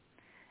good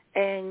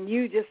and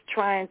you just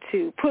trying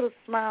to put a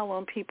smile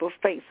on people's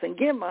face and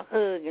give them a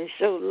hug and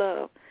show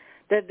love,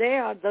 that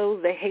there are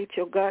those that hate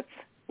your guts,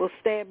 will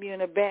stab you in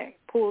the back,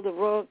 pull the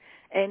rug,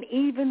 and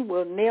even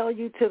will nail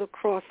you to the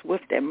cross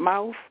with their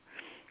mouth,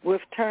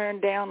 with turn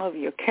down of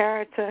your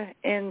character,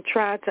 and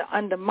try to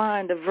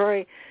undermine the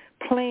very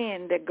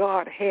plan that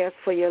God has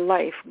for your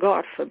life.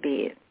 God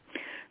forbid.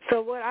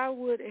 So what I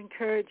would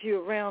encourage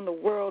you around the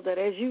world, that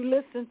as you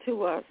listen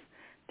to us,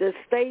 to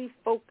stay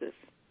focused,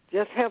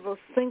 just have a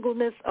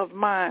singleness of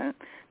mind,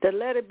 that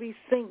let it be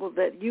single,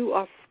 that you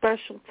are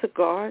special to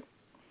God.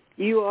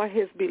 You are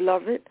his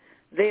beloved.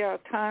 There are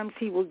times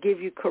he will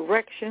give you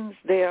corrections.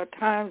 There are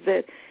times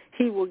that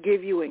he will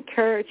give you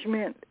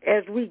encouragement.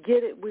 As we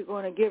get it, we're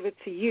going to give it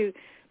to you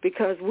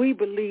because we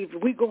believe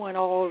we're going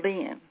all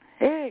in.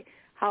 Hey,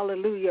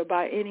 hallelujah,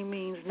 by any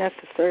means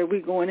necessary.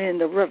 We're going in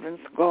the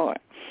reverence God.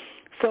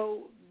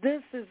 So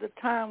this is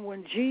a time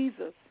when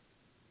Jesus,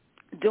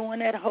 during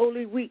that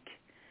Holy Week,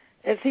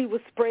 as he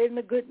was spreading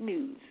the good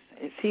news,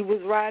 as he was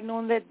riding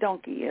on that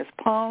donkey, as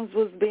palms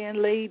was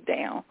being laid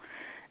down,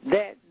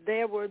 that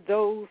there were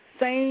those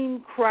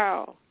same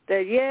crowd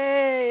that,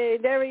 yay,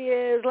 there he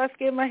is, let's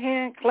give him a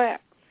hand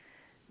clap.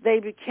 They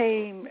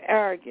became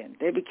arrogant.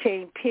 They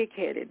became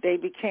pig-headed. They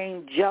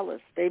became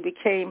jealous. They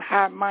became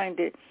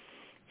high-minded.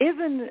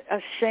 Isn't it a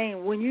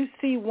shame when you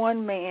see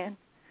one man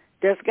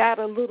that's got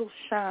a little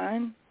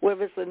shine,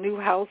 whether it's a new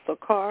house or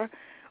car,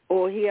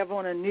 or he have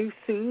on a new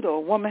suit, or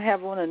a woman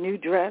have on a new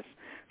dress,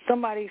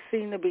 somebody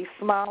seem to be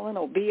smiling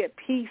or be at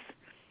peace,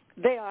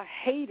 they are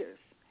haters.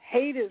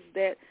 Haters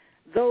that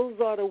those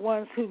are the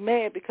ones who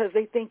mad because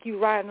they think you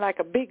riding like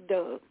a big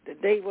dog.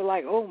 That they were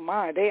like, oh,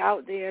 my, they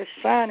out there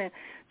shining.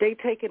 They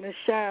taking the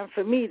shine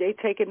for me. They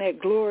taking that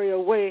glory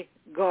away,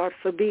 God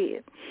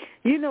forbid.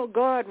 You know,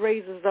 God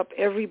raises up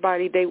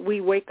everybody that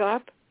we wake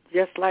up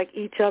just like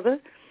each other.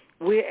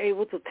 We're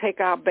able to take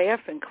our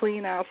bath and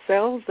clean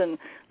ourselves and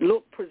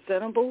look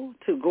presentable,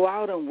 to go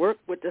out and work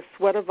with the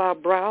sweat of our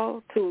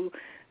brow, to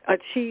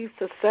achieve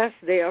success.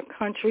 There are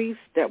countries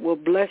that will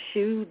bless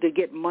you to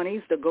get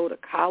monies to go to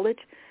college.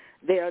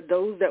 There are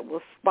those that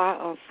will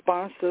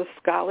sponsor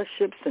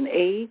scholarships and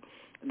aid.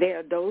 There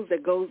are those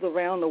that goes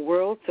around the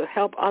world to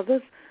help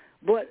others.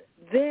 But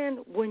then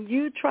when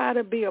you try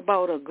to be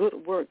about a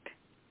good work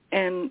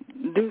and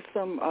do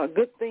some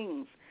good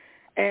things,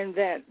 and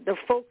that the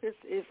focus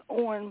is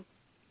on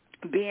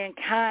being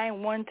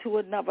kind one to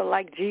another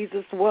like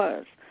Jesus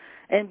was,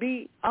 and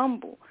be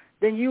humble,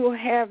 then you will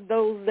have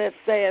those that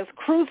says,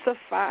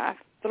 crucify,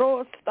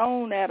 throw a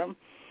stone at them,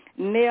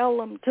 nail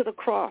them to the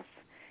cross.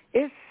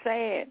 It's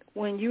sad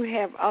when you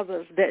have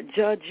others that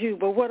judge you,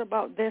 but what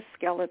about their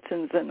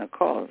skeletons in the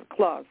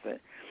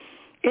closet?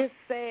 It's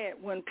sad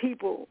when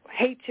people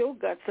hate your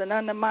guts and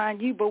undermine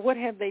you, but what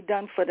have they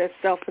done for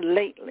themselves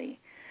lately?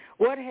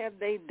 What have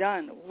they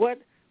done? What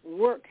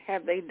work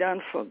have they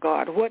done for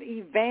God? What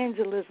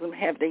evangelism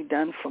have they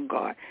done for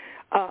God?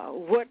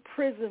 What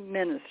prison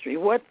ministry?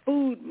 What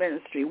food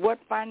ministry? What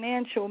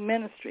financial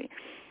ministry?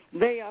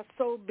 They are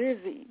so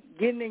busy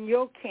getting in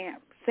your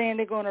camp, saying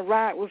they're going to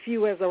ride with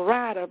you as a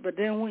rider, but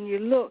then when you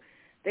look,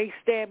 they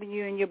stabbing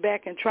you in your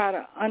back and try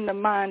to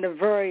undermine the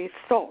very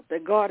salt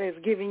that God has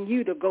given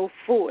you to go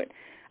forward.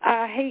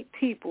 I hate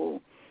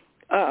people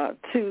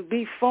to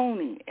be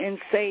phony and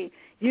say,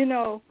 you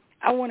know,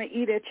 I want to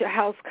eat at your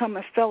house, come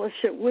and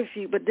fellowship with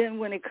you, but then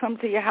when they come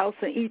to your house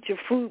and eat your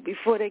food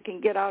before they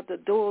can get out the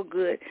door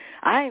good,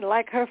 I ain't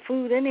like her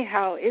food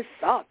anyhow. It's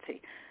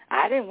salty.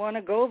 I didn't want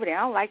to go over there.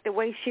 I don't like the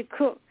way she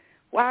cooked.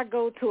 Why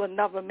go to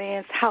another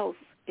man's house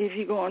if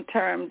you're going to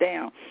turn them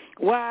down?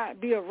 Why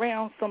be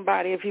around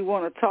somebody if you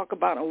want to talk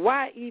about them?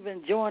 Why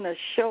even join a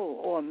show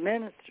or a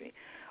ministry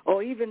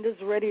or even this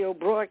radio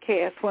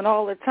broadcast when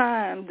all the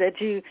time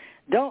that you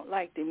don't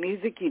like the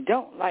music, you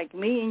don't like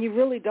me, and you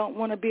really don't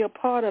want to be a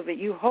part of it?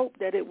 You hope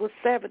that it was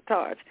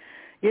sabotage.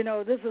 You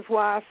know, this is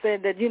why I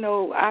said that, you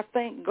know, I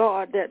thank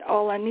God that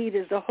all I need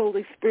is the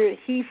Holy Spirit.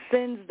 He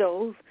sends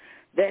those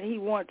that he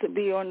wants to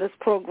be on this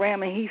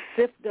program, and he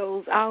sifts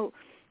those out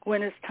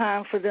when it's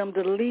time for them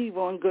to leave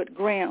on good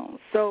ground.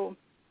 So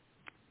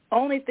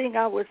only thing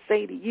I would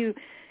say to you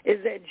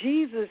is that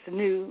Jesus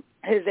knew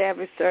his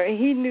adversary.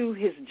 He knew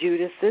his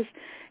Judases.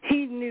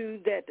 He knew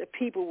that the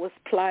people was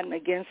plotting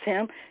against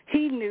him.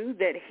 He knew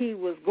that he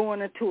was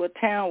going into a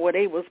town where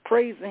they was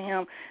praising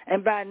him,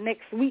 and by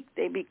next week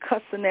they be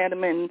cussing at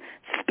him and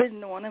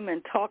spitting on him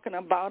and talking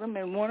about him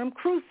and want him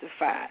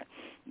crucified.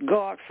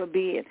 God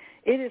forbid.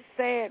 It is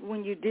sad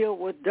when you deal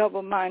with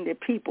double-minded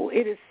people.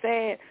 It is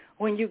sad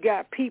when you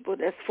got people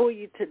that's for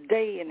you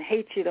today and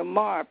hate you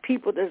tomorrow,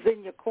 people that's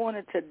in your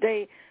corner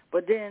today,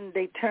 but then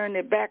they turn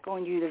their back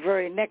on you the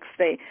very next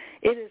day.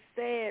 It is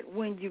sad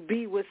when you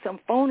be with some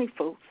phony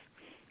folks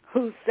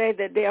who say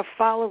that they are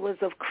followers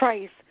of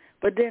Christ,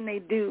 but then they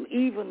do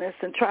evilness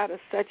and try to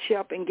set you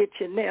up and get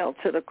you nailed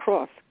to the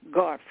cross,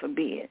 God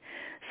forbid.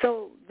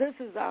 So this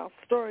is our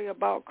story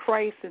about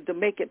Christ, and to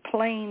make it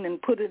plain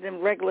and put it in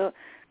regular,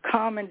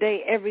 common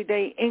day,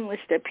 everyday English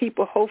that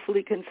people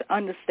hopefully can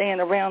understand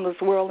around this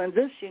world and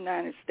this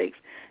United States,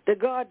 that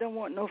God don't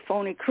want no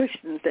phony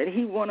Christians, that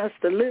he want us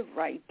to live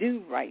right,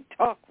 do right,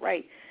 talk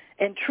right,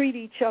 and treat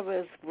each other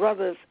as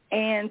brothers,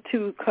 and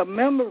to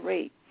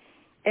commemorate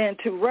and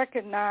to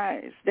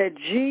recognize that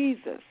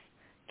Jesus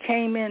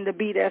came in to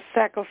be that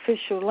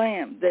sacrificial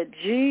lamb, that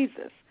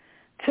Jesus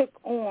took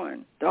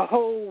on the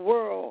whole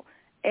world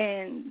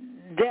and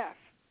death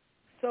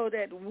so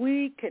that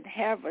we could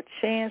have a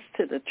chance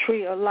to the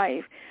tree of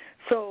life.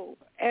 So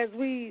as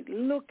we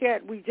look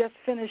at, we just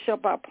finished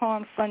up our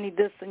Palm Sunday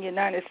this in the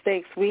United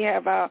States. We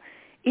have our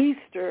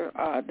Easter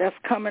that's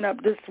coming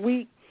up this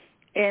week.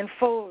 And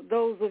for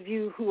those of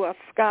you who are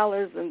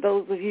scholars and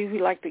those of you who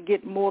like to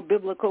get more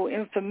biblical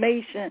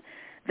information,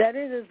 that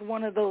it is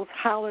one of those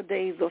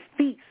holidays or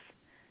feasts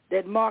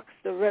that marks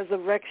the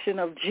resurrection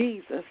of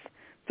Jesus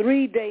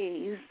 3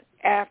 days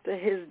after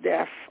his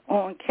death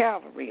on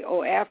Calvary,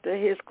 or after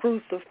his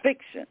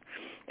crucifixion.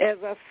 As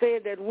I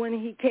said, that when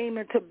he came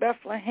into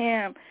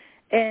Bethlehem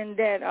and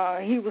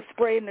that he was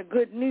spreading the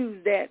good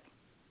news, that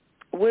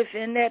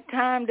within that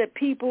time that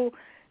people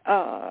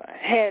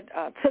had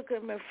took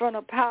him in front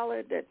of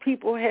Pilate, that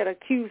people had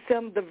accused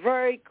him, the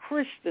very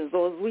Christians,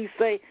 or as we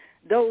say,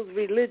 those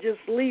religious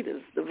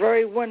leaders, the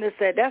very one that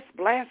said, that's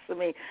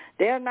blasphemy.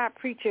 They're not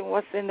preaching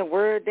what's in the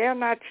Word. They're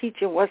not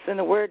teaching what's in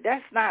the Word.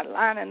 That's not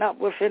lining up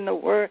within the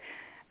Word.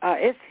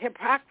 It's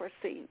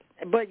hypocrisy.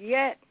 But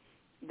yet,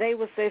 they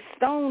would say,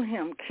 stone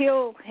him,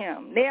 kill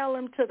him, nail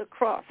him to the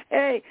cross.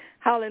 Hey,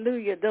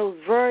 hallelujah, those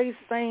very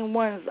same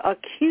ones,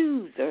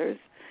 accusers,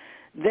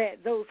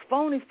 that those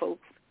phony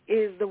folks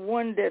is the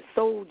one that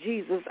sold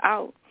Jesus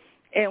out.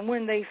 And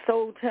when they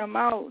sold him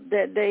out,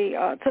 that they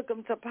took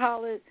him to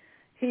Pilate,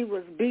 he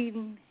was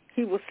beaten,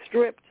 he was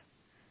stripped,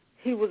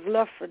 he was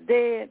left for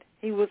dead,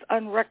 he was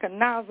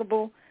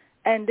unrecognizable,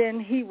 and then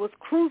he was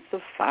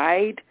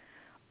crucified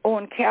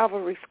on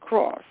Calvary's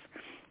cross.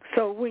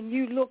 So when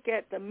you look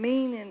at the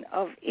meaning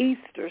of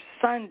Easter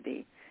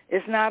Sunday,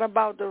 it's not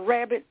about the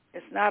rabbit,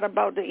 it's not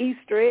about the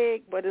Easter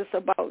egg, but it's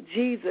about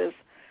Jesus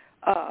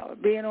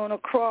being on a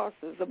cross.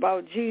 It's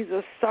about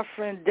Jesus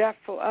suffering death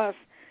for us.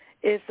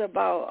 It's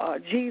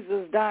about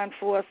Jesus dying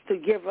for us to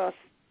give us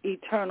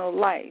eternal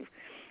life.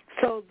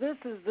 So this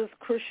is this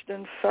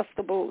Christian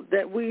festival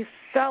that we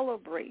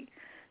celebrate,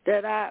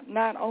 that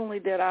not only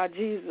that our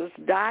Jesus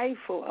died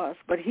for us,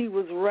 but he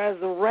was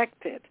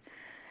resurrected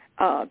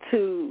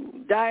to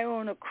die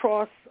on a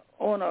cross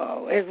on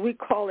as we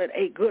call it,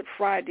 a Good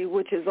Friday,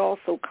 which is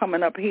also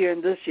coming up here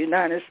in this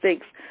United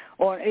States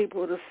on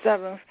April the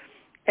 7th,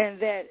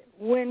 and that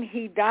when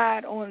he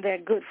died on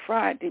that Good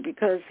Friday,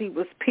 because he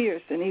was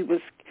pierced and he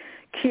was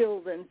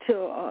killed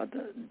until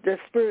the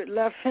spirit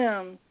left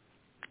him,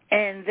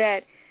 and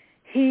that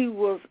he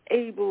was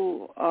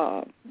able,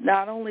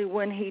 not only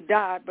when he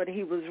died, but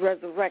he was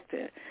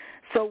resurrected.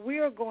 So we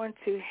are going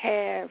to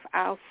have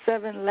our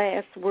 7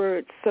 last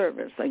word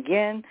service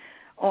again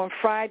on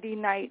Friday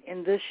night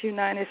in this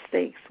United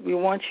States. We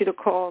want you to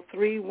call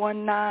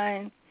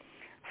 319-527-6036.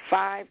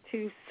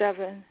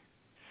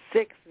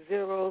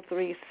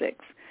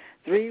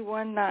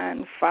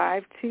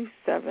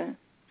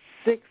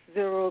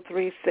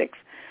 319-527-6036.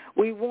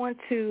 We want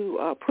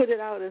to put it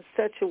out in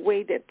such a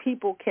way that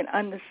people can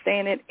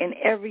understand it in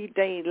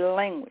everyday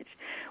language.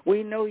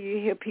 We know you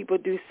hear people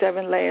do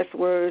 7 last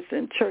words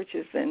in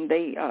churches, and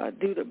they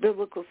do the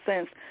biblical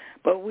sense,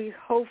 but we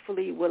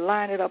hopefully will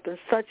line it up in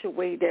such a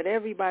way that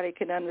everybody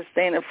can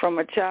understand it, from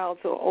a child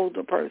to an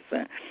older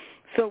person.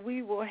 So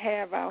we will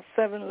have our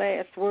 7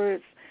 last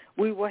words.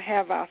 We will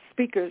have our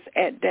speakers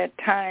at that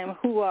time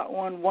who are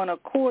on one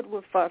accord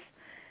with us,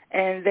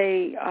 and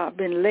they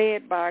been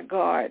led by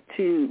God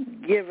to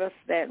give us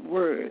that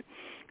word.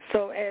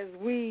 So as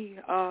we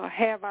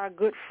have our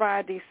Good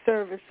Friday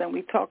service and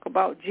we talk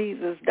about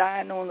Jesus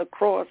dying on the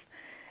cross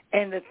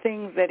and the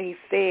things that he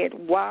said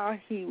while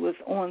he was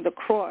on the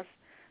cross,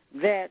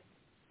 that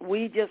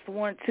we just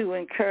want to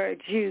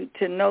encourage you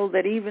to know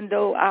that even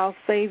though our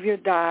Savior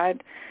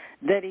died,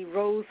 that he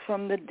rose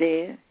from the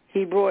dead,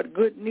 he brought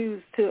good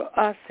news to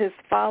us, his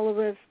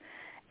followers,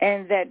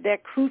 and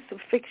that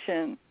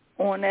crucifixion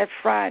on that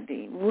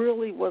Friday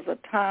really was a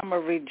time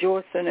of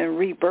rejoicing and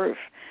rebirth,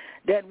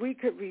 that we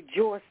could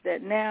rejoice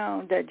that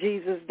now that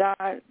Jesus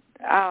died,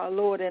 our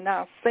Lord and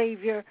our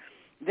Savior,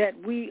 that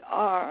we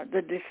are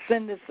the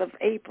descendants of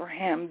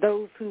Abraham,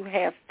 those who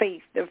have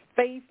faith, the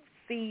faith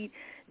seed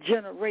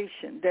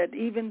generation, that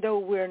even though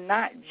we're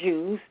not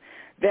Jews,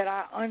 that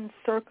our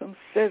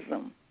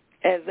uncircumcision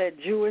as a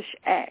Jewish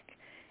act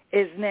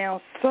is now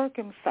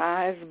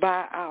circumcised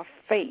by our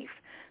faith.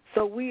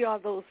 So we are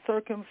those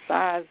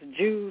circumcised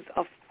Jews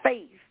of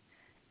faith,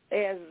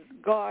 as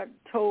God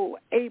told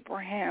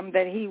Abraham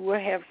that he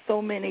would have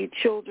so many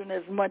children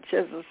as much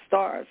as the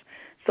stars.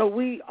 So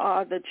we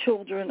are the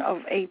children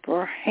of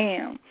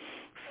Abraham.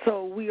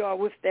 So we are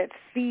with that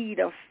seed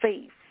of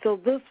faith. So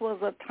this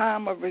was a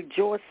time of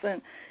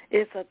rejoicing.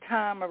 It's a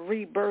time of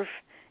rebirth.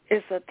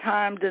 It's a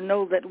time to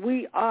know that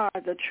we are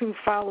the true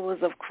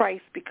followers of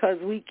Christ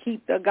because we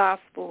keep the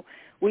gospel.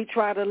 We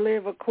try to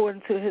live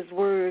according to his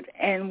word,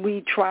 and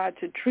we try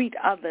to treat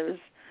others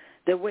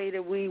the way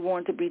that we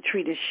want to be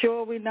treated.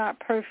 Sure, we're not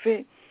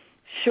perfect.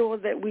 Sure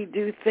that we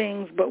do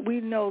things, but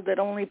we know that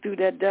only through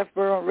that death,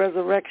 burial, and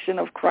resurrection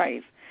of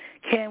Christ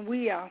can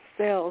we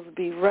ourselves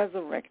be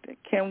resurrected.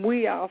 Can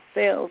we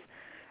ourselves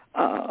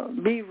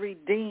be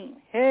redeemed?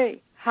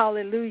 Hey,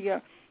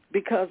 hallelujah,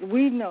 because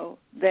we know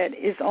that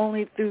it's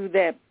only through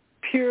that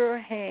pure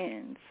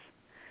hands,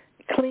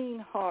 clean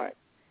heart,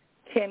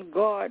 can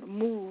God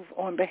move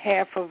on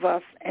behalf of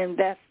us, and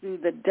that's through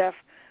the death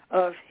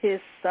of his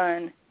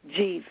son,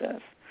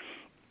 Jesus.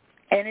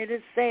 And it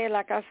is said,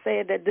 like I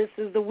said, that this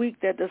is the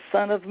week that the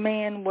Son of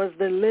Man was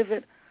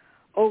delivered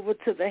over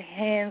to the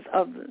hands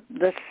of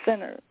the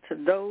sinner, to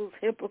those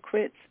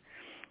hypocrites,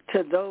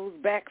 to those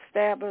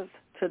backstabbers,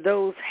 to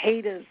those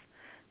haters,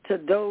 to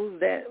those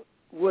that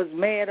was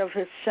mad of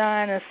his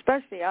shine,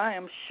 especially I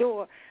am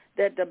sure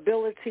that the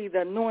ability,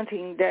 the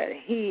anointing, that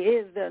he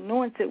is the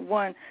anointed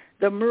one,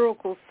 the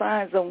miracle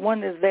signs and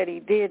wonders that he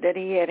did, that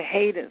he had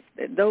haters,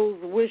 that those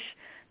wish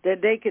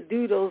that they could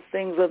do those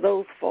things, or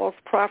those false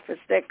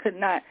prophets that could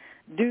not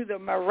do the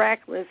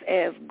miraculous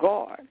as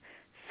God.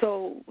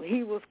 So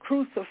he was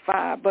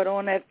crucified, but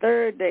on that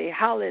third day,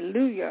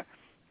 hallelujah,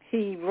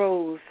 he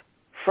rose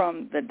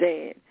from the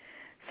dead.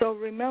 So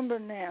remember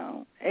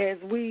now, as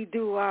we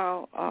do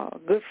our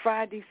Good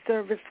Friday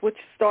service, which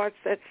starts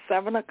at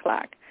 7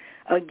 o'clock,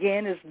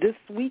 again, it's this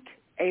week,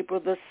 April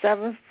the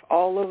 7th,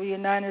 all over the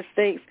United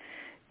States.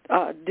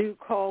 Do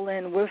call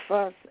in with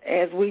us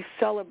as we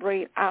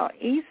celebrate our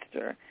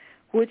Easter,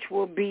 which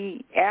will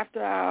be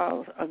after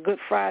our Good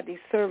Friday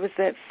service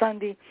at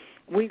Sunday.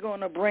 We're going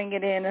to bring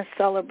it in and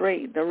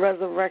celebrate the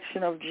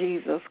resurrection of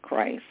Jesus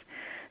Christ.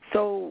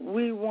 So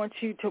we want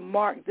you to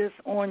mark this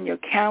on your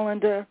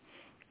calendar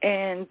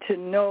and to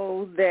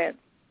know that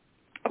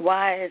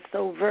why it's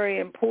so very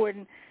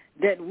important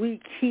that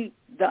we keep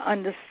the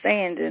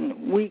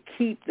understanding, we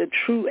keep the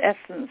true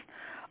essence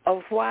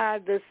of why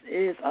this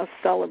is a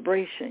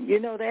celebration. You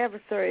know, the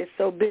adversary is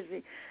so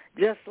busy.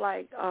 Just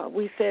like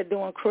we said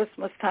during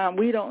Christmas time,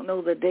 we don't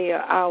know the day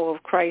or hour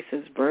of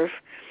Christ's birth,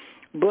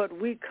 but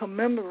we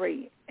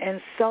commemorate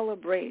and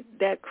celebrate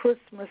that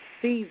Christmas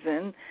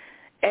season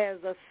as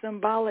a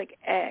symbolic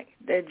act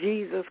that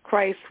Jesus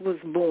Christ was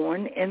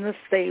born in the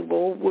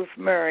stable with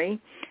Mary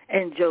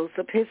and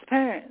Joseph, his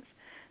parents.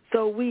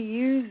 So we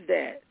use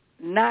that,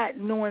 not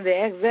knowing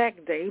the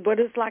exact day, but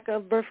it's like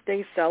a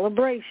birthday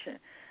celebration.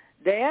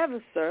 The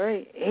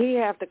adversary, he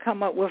have to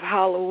come up with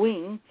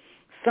Halloween,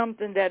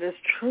 something that is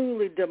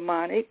truly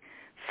demonic,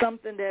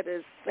 something that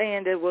is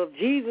saying that, well,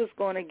 Jesus is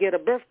going to get a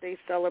birthday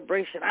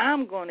celebration,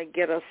 I'm going to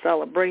get a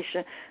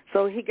celebration.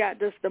 So he got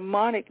this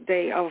demonic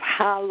day of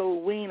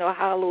Halloween or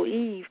Hallow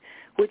Eve,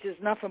 which is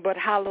nothing but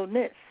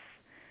hallowness.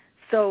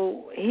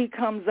 So he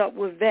comes up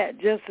with that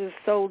just as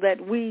so that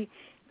we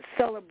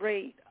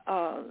celebrate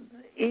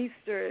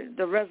Easter,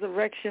 the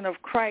resurrection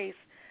of Christ,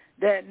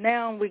 that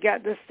now we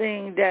got this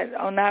thing that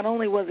not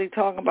only was he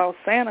talking about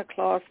Santa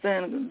Claus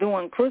then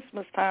during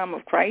Christmas time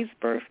of Christ's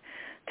birth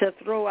to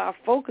throw our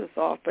focus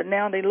off, but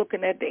now they're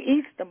looking at the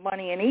Easter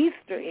bunny and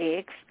Easter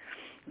eggs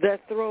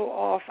that throw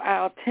off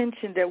our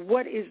attention that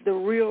what is the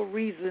real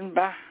reason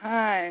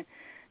behind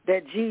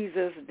that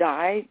Jesus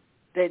died,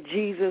 that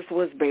Jesus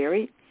was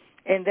buried,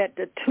 and that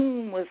the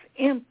tomb was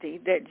empty,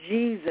 that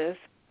Jesus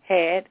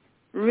had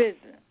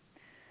risen.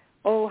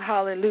 Oh,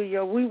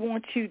 hallelujah. We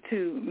want you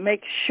to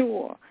make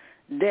sure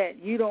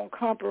that you don't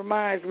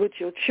compromise with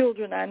your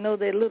children. I know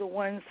they're little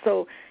ones,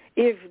 so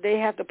if they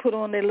have to put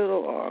on their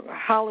little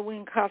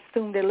Halloween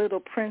costume, their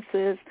little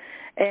princes,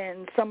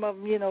 and some of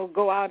them,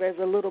 go out as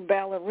a little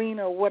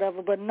ballerina or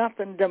whatever, but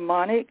nothing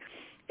demonic,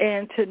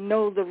 and to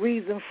know the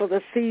reason for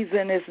the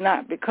season is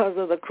not because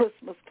of the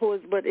Christmas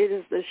toys, but it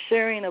is the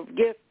sharing of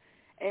gifts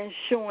and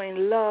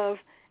showing love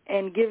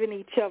and giving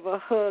each other a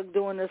hug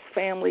during this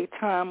family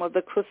time of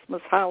the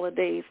Christmas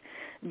holidays.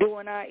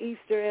 During our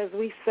Easter, as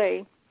we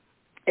say,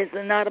 it's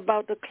not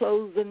about the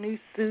clothes, the new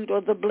suit,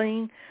 or the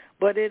bling,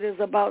 but it is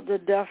about the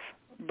death,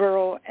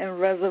 burial, and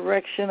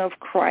resurrection of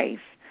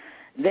Christ,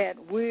 that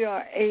we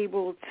are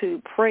able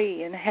to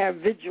pray and have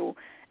vigil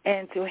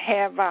and to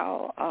have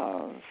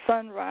our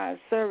sunrise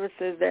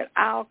services that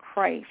our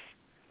Christ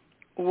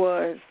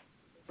was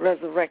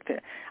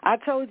resurrected. I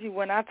told you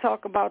when I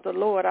talk about the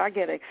Lord, I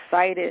get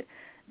excited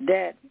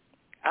that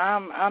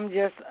I'm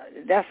just,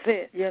 that's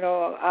it,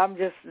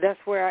 that's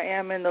where I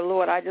am in the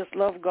Lord. I just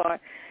love God.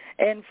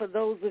 And for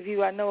those of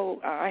you, I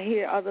know I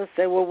hear others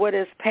say, well, what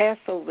is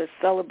Passover? It's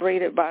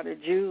celebrated by the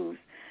Jews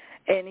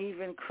and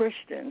even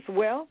Christians.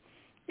 Well,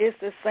 it's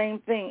the same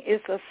thing.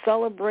 It's a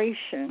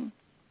celebration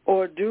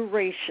or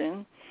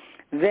duration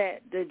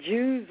that the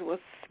Jews were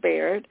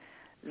spared,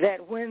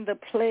 that when the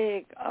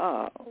plague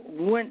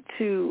went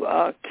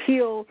to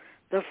kill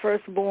the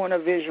firstborn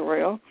of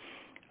Israel,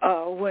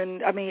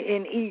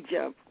 in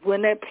Egypt,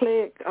 when that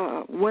plague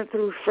went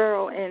through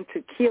Pharaoh and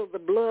to kill, the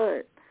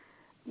blood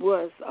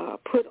was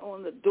put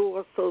on the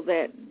door so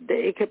that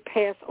it could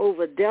pass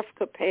over, death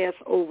could pass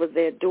over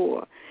their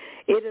door.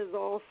 It is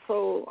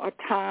also a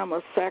time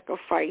of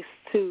sacrifice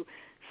to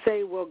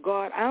say, well,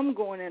 God, I'm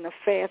going in a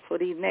fast for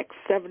these next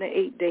 7 to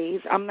 8 days.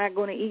 I'm not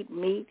going to eat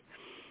meat.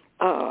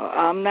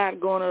 I'm not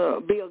going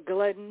to be a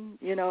glutton.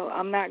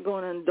 I'm not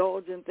going to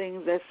indulge in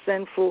things that's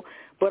sinful,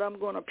 but I'm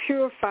going to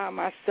purify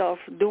myself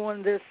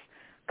during this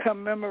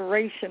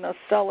commemoration, a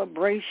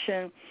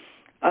celebration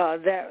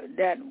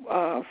that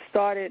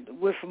started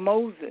with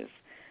Moses,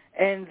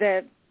 and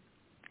that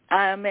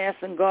I am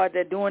asking God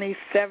that during these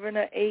 7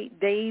 or 8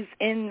 days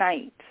and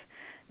nights,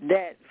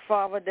 that,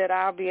 Father, that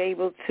I'll be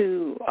able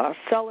to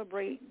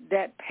celebrate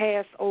that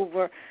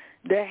Passover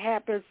that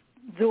happens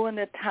during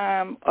the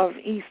time of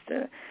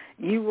Easter.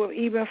 You will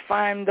even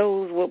find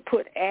those will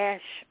put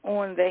ash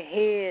on the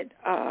head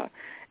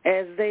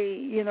as they,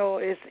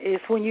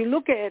 it's when you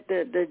look at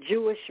the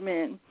Jewish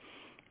men,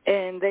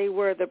 and they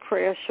wear the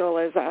prayer shawl,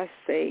 as I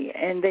say,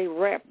 and they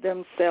wrap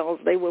themselves.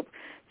 They will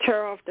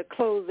tear off the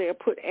clothes. They'll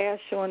put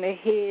ash on their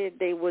head.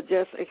 They will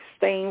just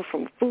abstain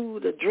from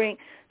food or drink.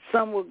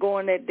 Some will go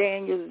on that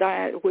Daniel's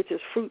diet, which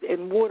is fruit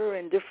and water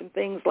and different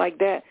things like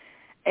that.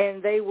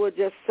 and they will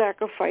just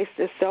sacrifice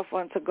themselves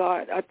unto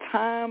God. A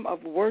time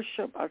of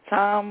worship, a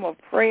time of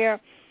prayer,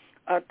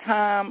 a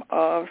time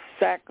of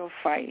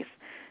sacrifice.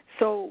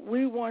 So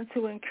we want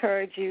to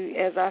encourage you,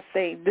 as I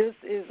say, this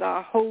is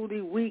our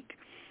Holy Week.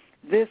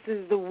 This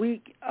is the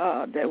week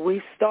that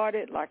we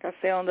started, like I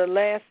say, on the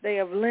last day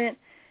of Lent,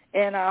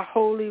 and our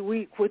Holy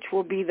Week, which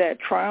will be that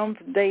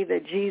triumphant day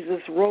that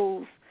Jesus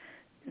rose.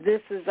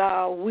 This is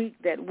our week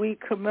that we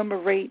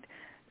commemorate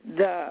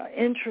the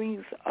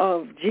entrance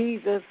of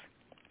Jesus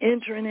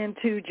entering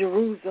into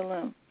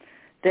Jerusalem,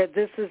 that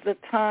this is the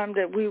time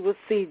that we will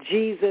see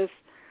Jesus,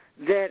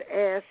 that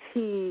as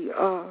he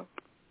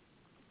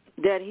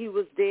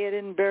was dead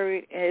and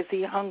buried, as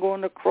he hung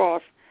on the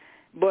cross,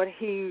 but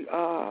he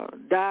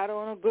died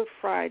on a Good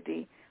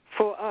Friday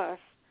for us,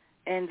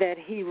 and that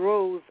he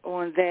rose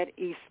on that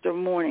Easter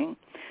morning.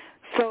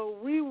 So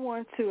we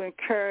want to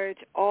encourage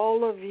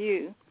all of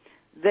you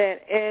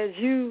that as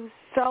you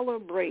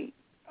celebrate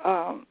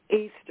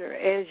Easter,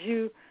 as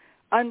you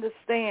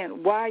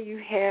understand why you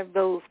have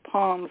those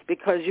palms,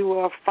 because you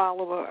are a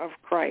follower of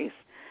Christ,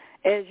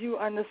 as you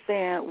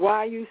understand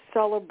why you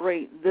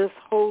celebrate this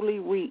Holy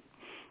Week,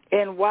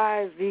 and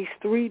why is these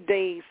 3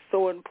 days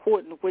so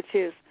important, which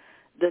is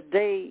the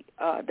day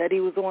that he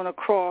was on a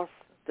cross,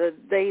 the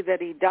day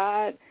that he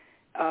died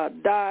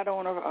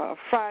on a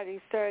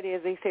Friday, Saturday,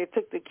 as they say,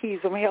 took the keys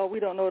from hell. We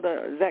don't know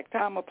the exact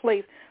time or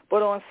place,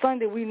 but on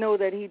Sunday we know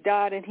that he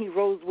died and he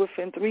rose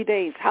within 3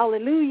 days.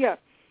 Hallelujah,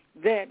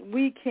 that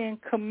we can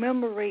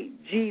commemorate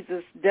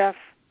Jesus' death,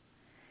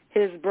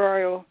 his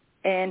burial,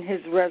 and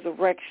his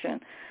resurrection,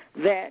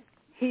 that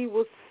he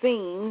was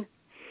seen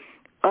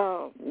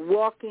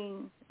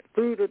walking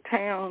through the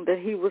town, that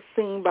he was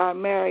seen by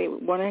Mary,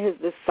 one of his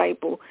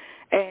disciples,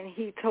 and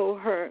he told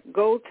her,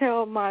 go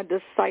tell my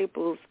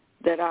disciples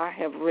that I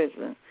have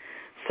risen.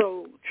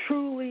 So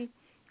truly,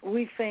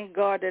 we thank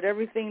God that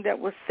everything that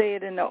was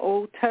said in the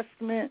Old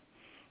Testament,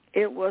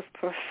 it was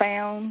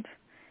profound,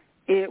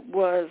 it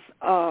was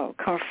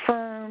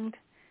confirmed,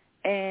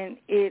 and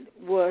it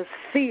was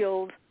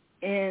sealed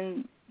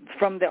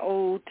from the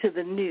old to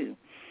the new.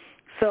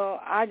 So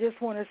I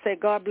just want to say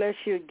God bless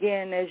you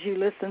again as you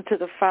listen to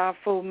the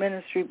Fivefold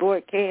Ministry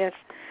broadcast,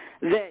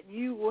 that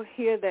you will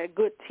hear that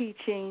good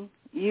teaching,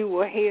 you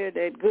will hear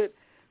that good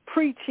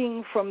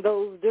preaching from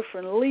those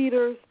different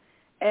leaders,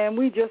 and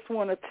we just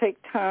want to take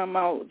time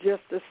out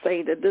just to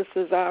say that this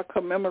is our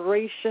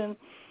commemoration,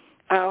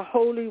 our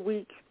Holy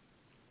Week,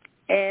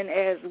 and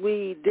as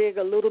we dig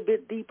a little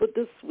bit deeper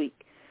this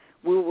week,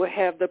 we will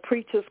have the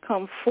preachers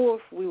come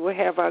forth, we will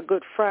have our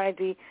Good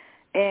Friday,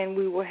 and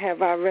we will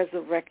have our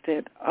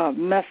resurrected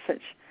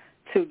message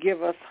to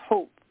give us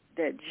hope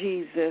that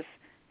Jesus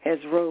has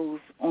rose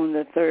on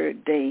the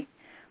third day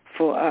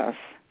for us.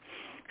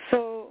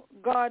 So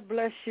God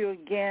bless you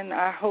again.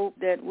 I hope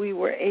that we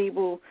were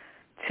able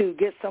to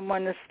get some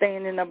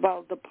understanding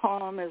about the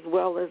palm as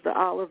well as the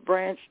olive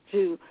branch,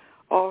 to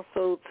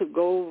also to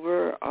go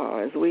over,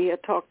 as we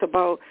had talked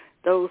about,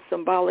 those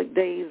symbolic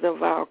days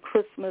of our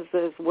Christmas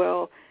as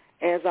well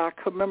as our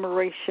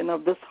commemoration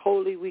of this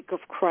Holy Week of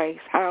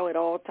Christ, how it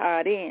all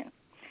tied in.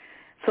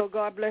 So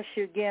God bless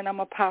you again. I'm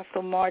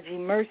Apostle Margie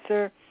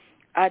Mercer.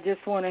 I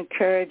just want to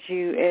encourage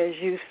you as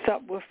you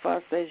sup with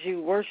us, as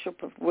you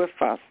worship with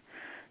us,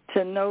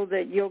 to know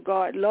that your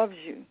God loves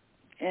you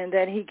and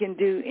that he can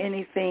do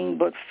anything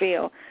but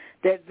fail,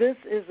 that this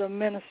is a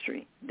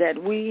ministry,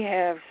 that we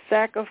have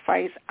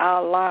sacrificed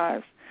our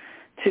lives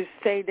to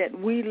say that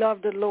we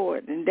love the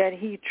Lord and that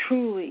he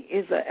truly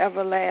is an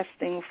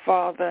everlasting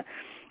Father,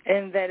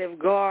 and that if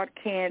God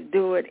can't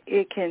do it,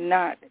 it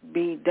cannot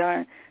be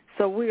done.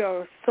 So we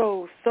are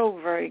so, so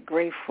very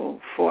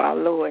grateful for our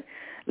Lord.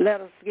 Let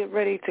us get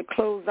ready to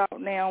close out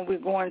now. We're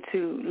going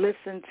to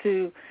listen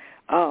to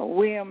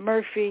William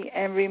Murphy,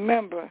 and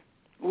remember,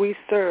 we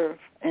serve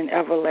an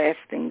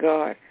everlasting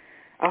God.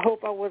 I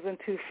hope I wasn't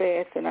too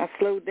fast, and I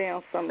slowed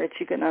down some that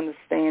you can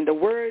understand the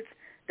words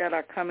that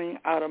are coming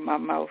out of my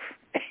mouth.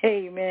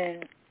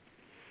 Amen.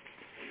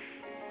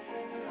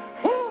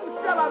 Whom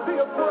shall I be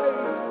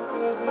afraid?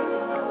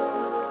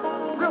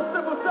 Real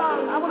simple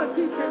song. I want to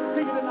teach it to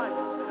you tonight.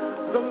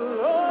 The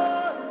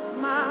Lord,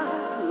 my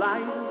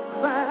light,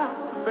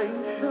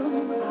 salvation.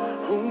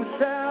 Whom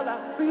shall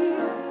I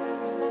fear?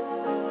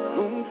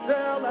 Whom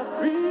shall I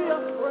be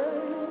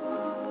afraid?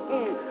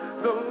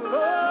 The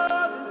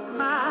Lord,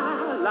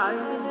 my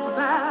light,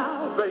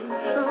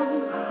 salvation.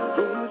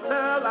 Whom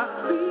shall I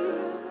fear?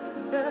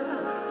 Yeah.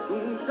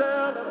 Whom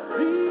shall I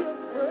be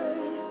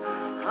afraid?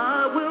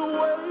 I will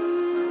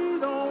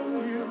wait on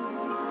you.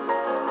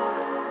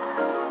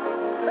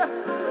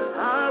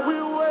 I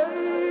will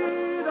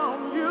wait on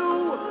you.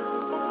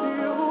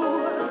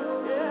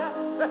 Yeah.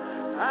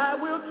 I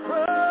will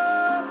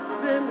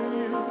trust in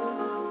you.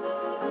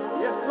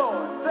 Yes,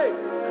 Lord. Say,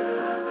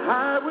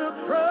 I will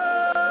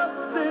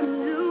trust in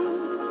you.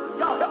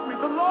 Y'all help me.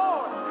 The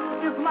Lord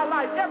is my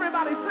light.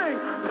 Everybody sing.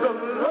 The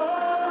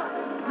Lord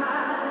is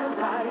my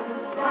light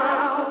and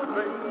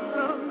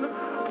salvation.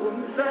 Whom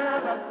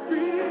shall I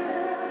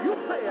fear? You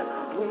say it.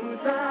 Whom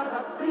shall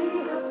I be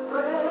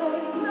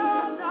afraid?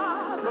 No,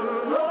 no. The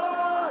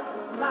Lord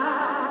is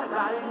my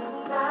light and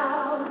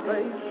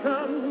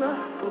salvation.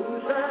 Whom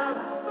shall I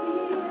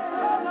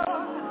fear?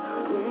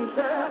 Whom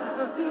shall I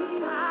fear?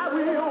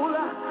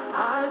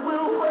 I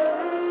will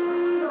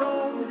wait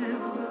on you.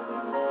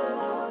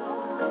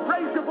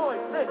 Raise your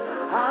voice. Say,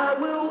 I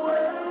will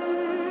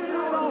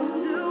wait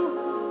on you.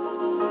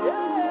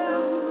 Yeah,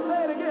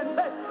 say it again.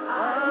 Say,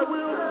 I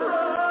will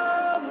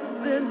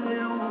trust in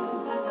you.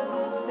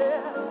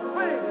 Yeah,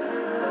 sing.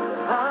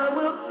 I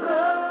will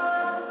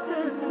trust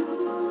in you.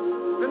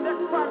 The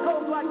next part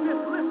goes like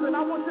this. Listen,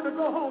 I want you to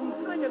go home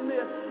singing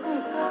this.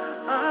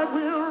 I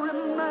will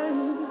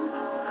remain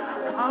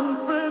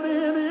confident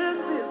in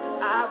this.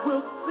 I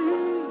will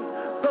see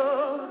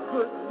the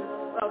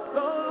goodness of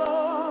the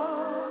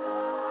Lord.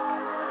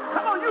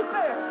 Come on, you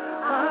say it.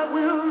 I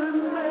will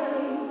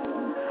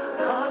remain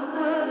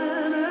confident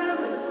in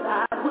this.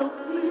 I will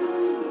see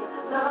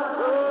the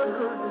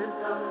goodness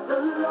of the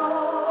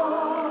Lord.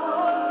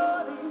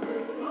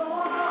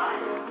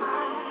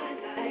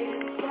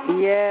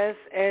 Yes,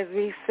 as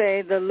we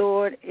say, the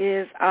Lord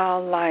is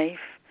our life,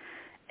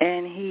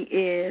 and he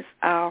is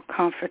our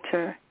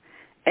comforter,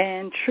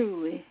 and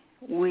truly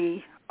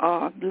we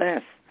are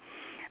blessed.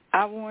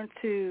 I want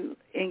to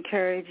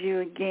encourage you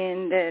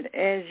again that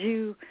as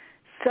you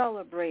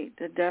celebrate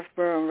the death,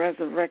 burial, and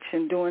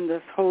resurrection during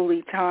this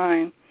holy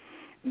time,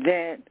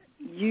 that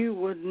you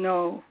would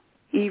know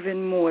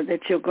even more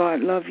that your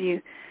God loves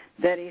you,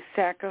 that he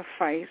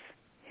sacrificed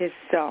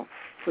himself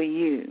for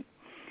you,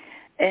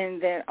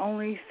 and that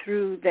only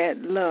through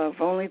that love,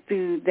 only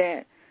through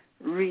that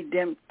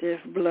redemptive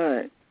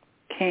blood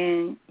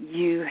can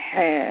you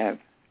have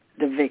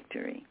the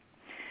victory.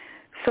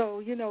 So,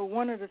 you know,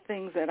 one of the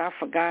things that I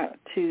forgot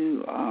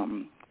to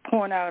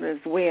point out as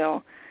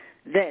well,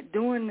 that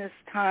during this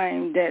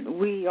time that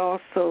we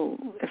also,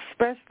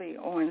 especially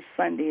on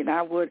Sunday, and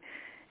I would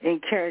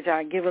encourage,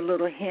 I give a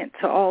little hint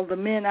to all the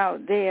men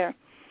out there,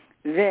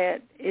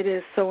 that it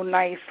is so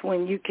nice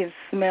when you can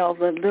smell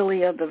the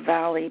lily of the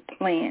valley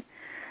plant.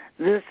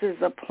 This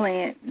is a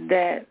plant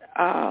that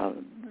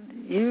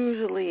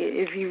usually,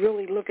 if you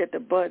really look at the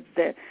buds,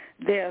 that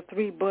there are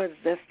 3 buds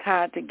that's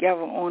tied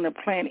together on a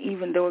plant,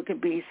 even though it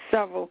could be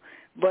several,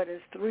 but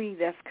it's 3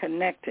 that's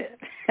connected.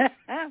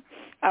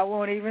 I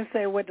won't even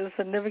say what the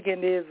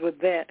significance is with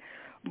that,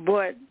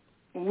 but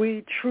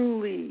we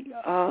truly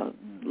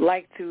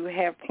like to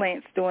have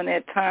plants during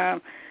that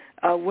time.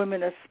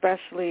 Women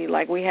especially,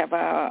 like we have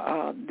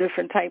our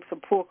different types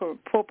of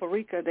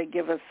purpurica that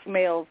give us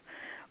smells,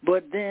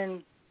 but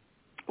then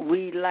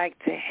we like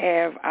to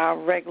have our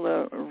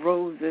regular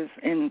roses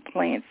and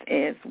plants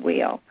as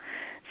well.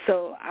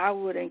 So I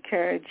would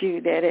encourage you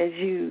that as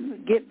you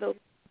get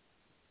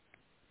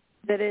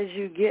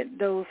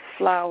those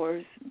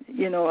flowers,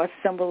 you know, a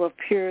symbol of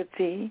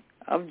purity,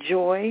 of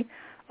joy,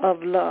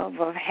 of love,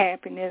 of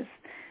happiness,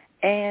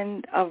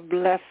 and of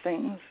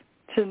blessings,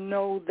 to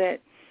know that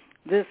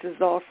this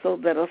is also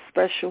that a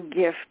special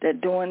gift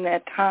that during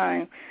that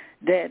time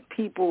that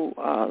people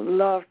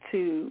love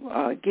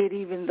to get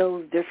even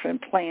those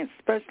different plants,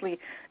 especially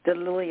the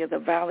lily of the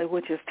valley,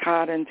 which is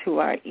tied into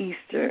our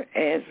Easter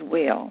as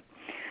well.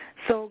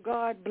 So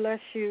God bless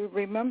you.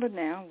 Remember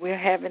now, we're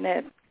having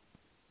that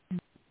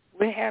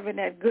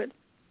Good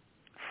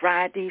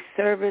Friday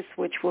service,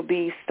 which will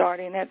be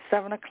starting at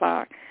 7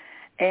 o'clock.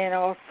 And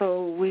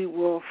also we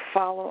will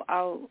follow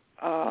out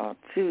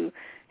to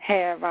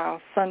have our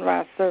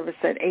sunrise service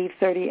at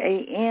 8:30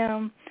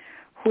 a.m.,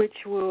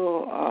 which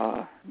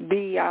will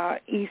be our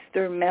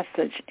Easter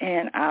message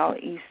and our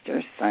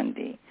Easter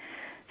Sunday.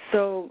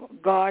 So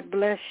God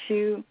bless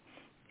you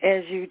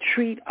as you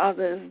treat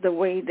others the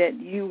way that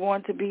you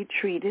want to be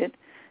treated.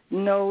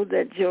 Know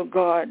that your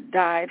God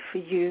died for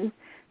you.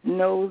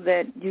 Know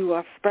that you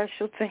are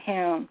special to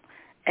him,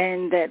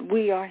 and that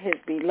we are his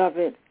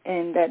beloved,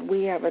 and that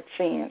we have a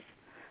chance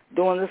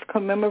during this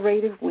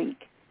commemorative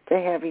week to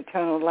have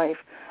eternal life.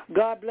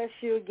 God bless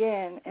you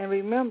again. And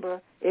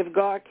remember, if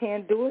God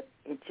can't do it,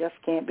 it just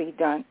can't be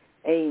done.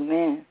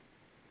 Amen.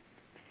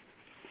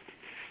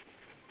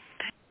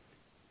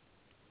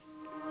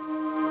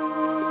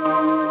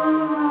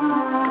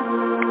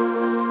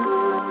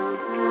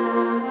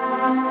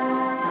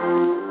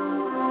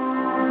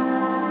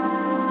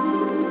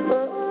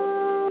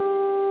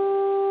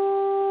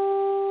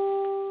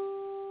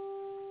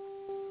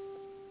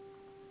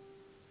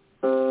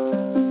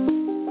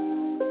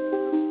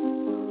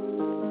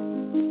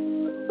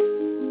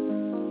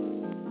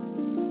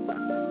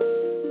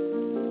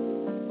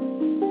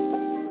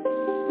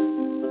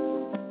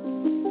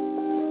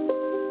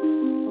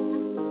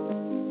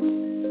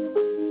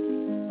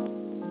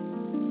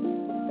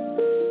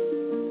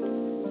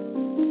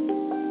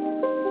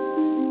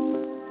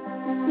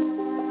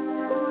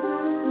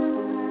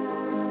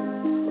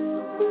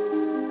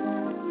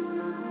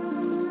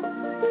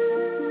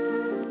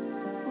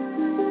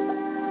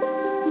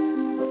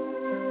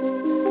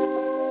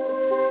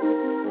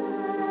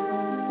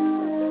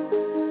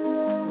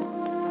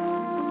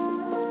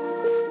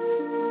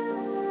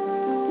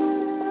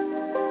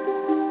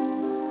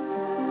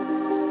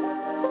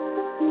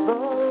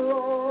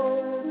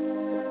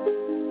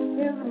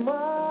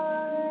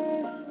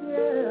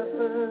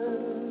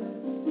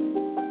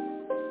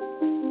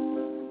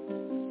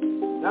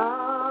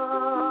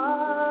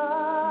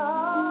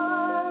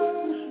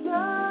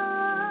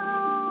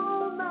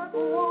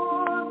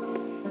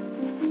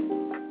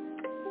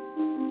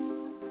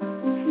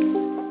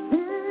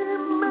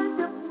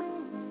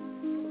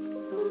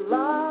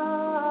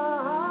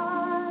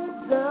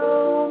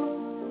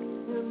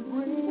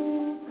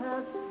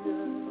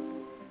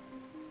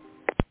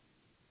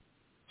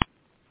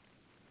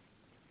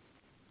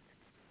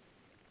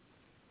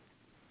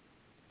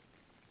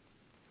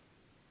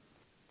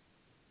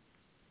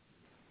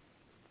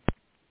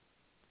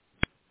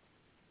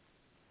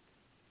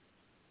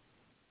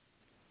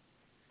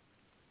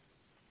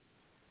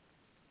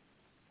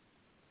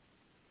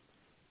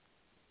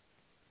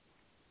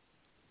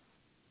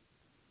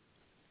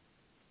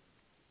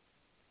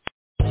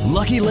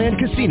 Lucky Land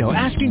Casino,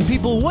 asking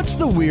people, what's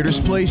the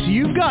weirdest place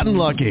you've gotten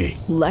lucky?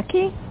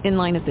 Lucky? In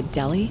line at the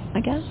deli, I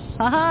guess?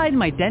 Aha, in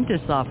my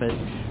dentist's office.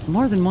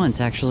 More than once,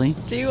 actually.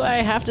 Do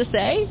I have to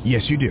say?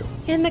 Yes, you do.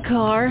 In the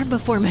car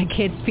before my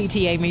kids'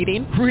 PTA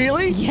meeting.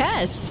 Really?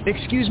 Yes.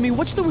 Excuse me,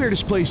 what's the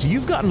weirdest place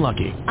you've gotten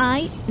lucky?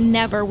 I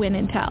never win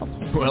and tell.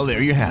 Well,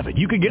 there you have it.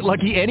 You can get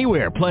lucky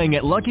anywhere, playing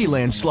at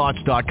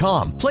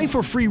LuckyLandSlots.com. Play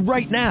for free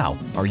right now.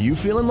 Are you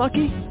feeling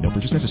lucky? No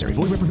purchase necessary.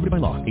 Void where prohibited by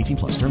law.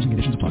 18+. Terms and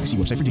conditions apply. See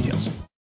website for details.